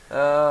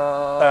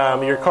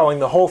 you're calling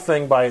the whole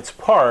thing by its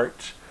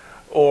part,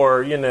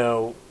 or,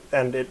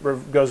 and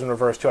it goes in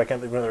reverse too. I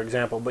can't think of another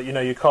example, but,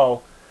 you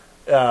call,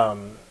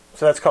 so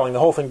that's calling the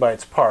whole thing by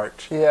its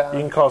part. Yeah. You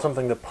can call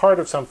something the part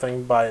of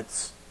something by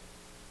its,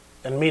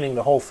 and meaning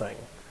the whole thing.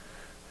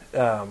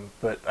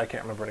 But I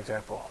can't remember an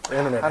example. The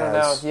internet I don't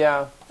know,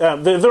 yeah.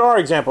 There are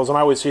examples, and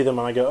I always see them,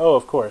 and I go, oh,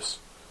 of course.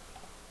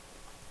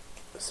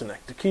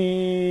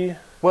 Synecdoche.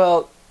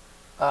 Well,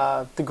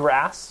 the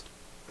grass.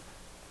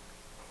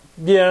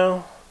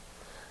 Yeah.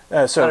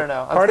 So I don't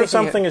know. part of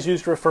something is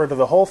used to refer to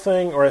the whole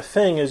thing, or a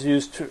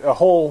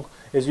whole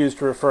is used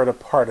to refer to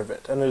part of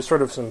it. And there's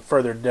sort of some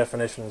further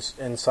definitions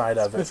inside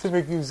of it.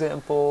 Specific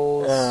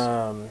examples.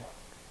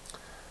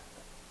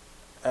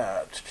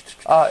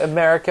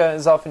 America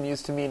is often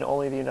used to mean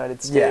only the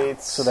United States. Yeah,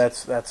 so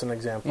that's an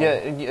example. Yeah,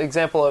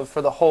 example of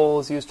for the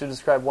whole is used to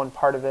describe one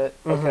part of it.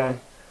 Okay.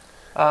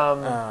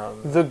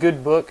 The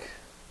good book.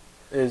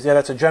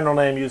 That's a general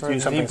name used to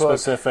use something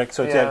specific.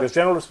 So it goes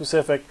general to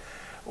specific,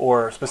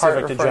 or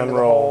specific to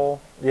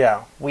general.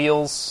 To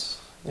wheels.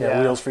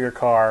 Wheels for your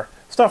car.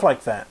 Stuff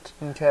like that.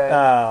 Okay.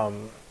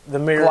 The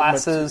mirror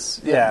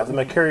glasses.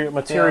 The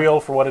material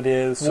for what it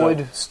is. Wood.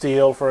 So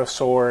steel for a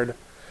sword.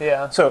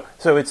 Yeah. So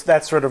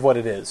that's sort of what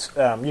it is.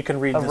 You can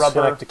read the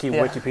Synecdoche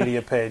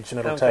Wikipedia page, and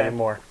it'll tell you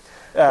more.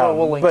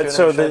 We'll link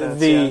to it in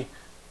the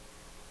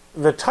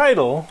the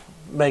title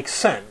makes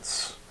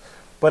sense,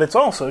 but it's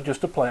also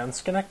just a play on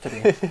Schenectady.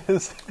 It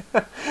is.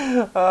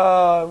 It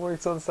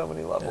works on so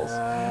many levels.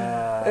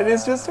 It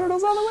is just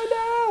turtles on the way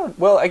down.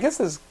 Well, I guess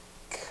this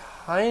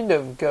kind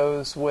of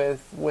goes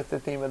with the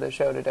theme of the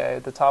show today.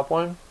 The top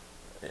one.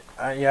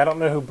 I don't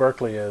know who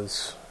Berkeley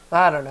is.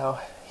 I don't know.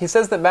 He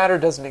says that matter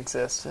doesn't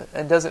exist.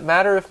 And does it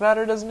matter if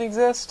matter doesn't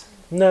exist?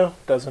 No,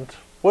 it doesn't.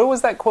 What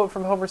was that quote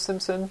from Homer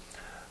Simpson?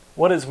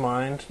 What is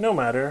mind? No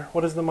matter.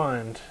 What is the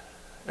mind?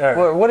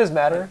 What is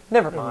matter?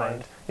 Never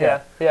mind.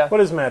 Yeah.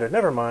 What is matter?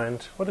 Never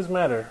mind. What is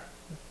matter?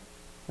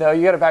 No,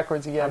 you got it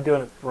backwards again. I'm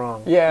doing it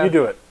wrong. Yeah. You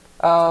do it.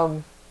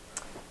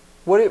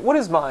 What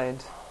is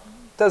mind?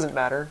 Doesn't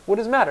matter. What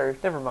is matter?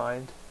 Never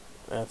mind.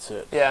 That's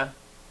it. Yeah.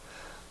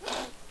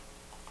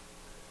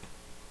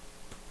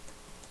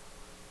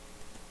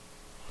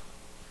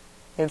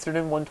 Answered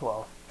in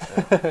 112.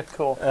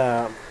 Cool.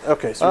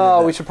 Okay.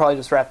 So we should probably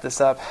just wrap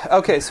this up.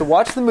 Okay, so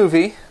watch the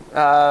movie.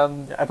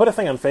 I put a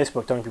thing on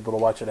Facebook telling people to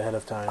watch it ahead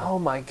of time. Oh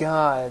my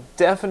god.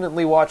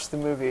 Definitely watch the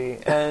movie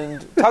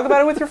and talk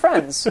about it with your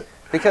friends.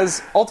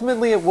 Because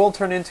ultimately it will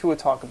turn into a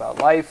talk about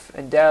life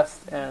and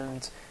death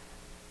and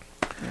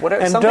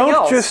whatever. And something don't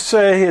else. just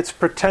say it's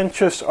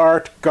pretentious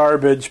art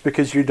garbage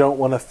because you don't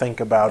want to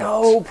think about it.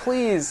 No,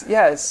 please.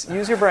 Yes,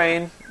 use your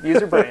brain. Use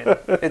your brain.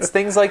 It's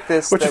things like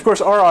this. Which, of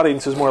course, our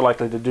audience is more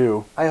likely to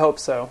do. I hope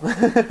so.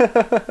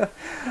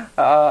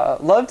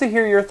 Love to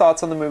hear your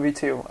thoughts on the movie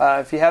too.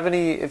 If you have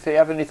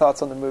any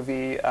thoughts on the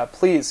movie,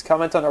 please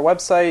comment on our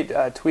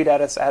website. Tweet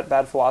at us at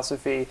Bad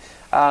Philosophy.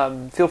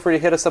 Feel free to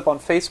hit us up on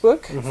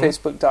Facebook.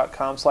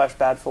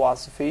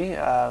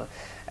 Facebook.com/badphilosophy.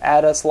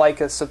 Add us,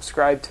 like us,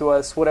 subscribe to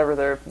us, whatever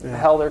the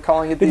hell they're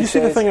calling it these days.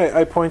 Did you see the thing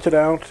I pointed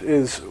out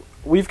is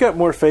we've got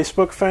more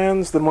Facebook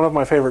fans than one of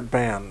my favorite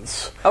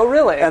bands. Oh,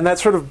 really? And that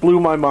sort of blew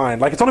my mind.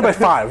 Like, it's only by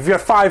 5. We've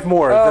got 5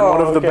 more than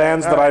one of the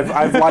bands that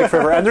I've liked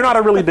forever. And they're not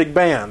a really big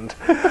band.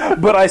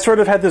 But I sort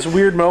of had this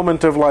weird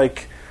moment of,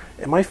 like,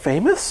 am I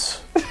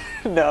famous?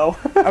 No.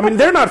 I mean,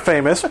 they're not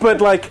famous, but,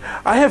 like,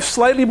 I have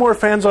slightly more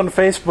fans on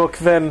Facebook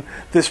than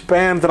this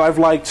band that I've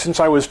liked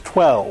since I was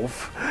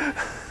 12.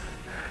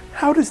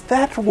 How does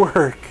that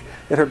work?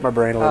 It hurt my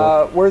brain a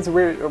little. World's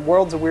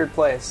a weird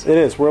place. It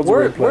is. World's a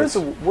weird place.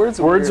 World's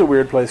a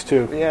weird place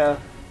too. Yeah.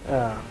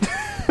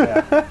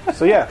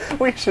 So yeah,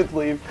 we should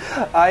leave.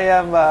 I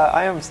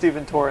am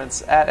Stephen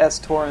Torrance at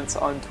 @Torrance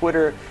on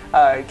Twitter.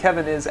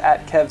 Kevin is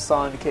at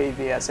Kevson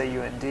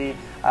KVSAUND.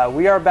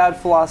 We are Bad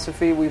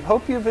Philosophy. We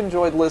hope you've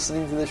enjoyed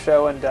listening to the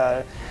show and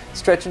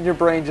stretching your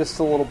brain just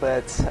a little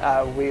bit.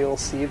 We'll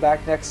see you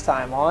back next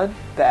time on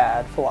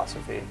Bad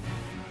Philosophy.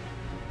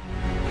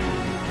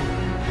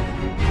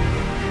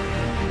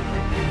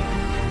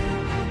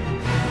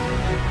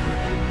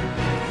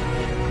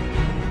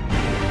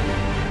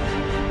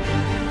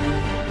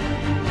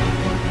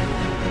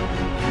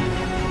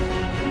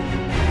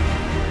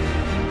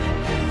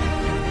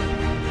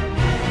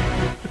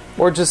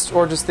 Or just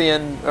the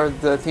end, or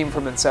the theme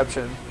from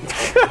Inception.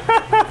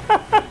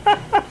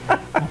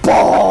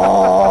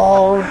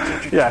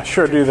 Yeah,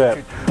 sure, do that.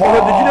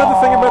 Although, did you know the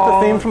thing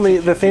about the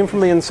theme from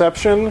the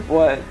Inception?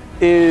 What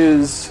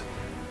is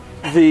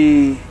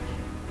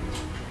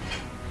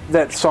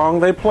that song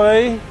they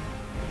play?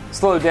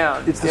 Slow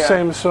down. It's the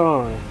same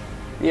song.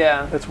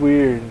 Yeah, that's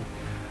weird.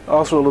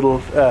 Also a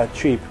little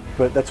cheap,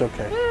 but that's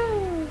okay.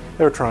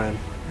 They were trying.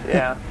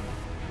 Yeah.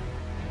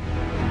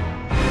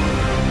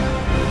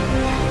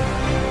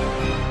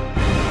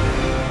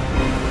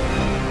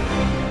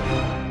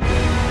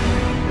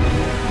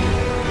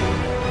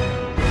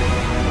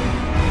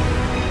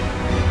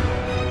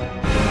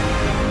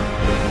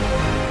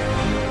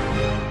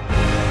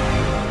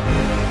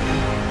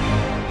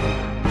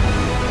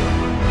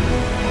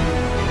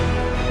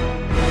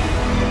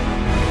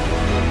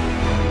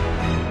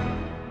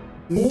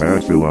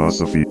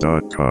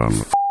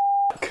 badphilosophy.com.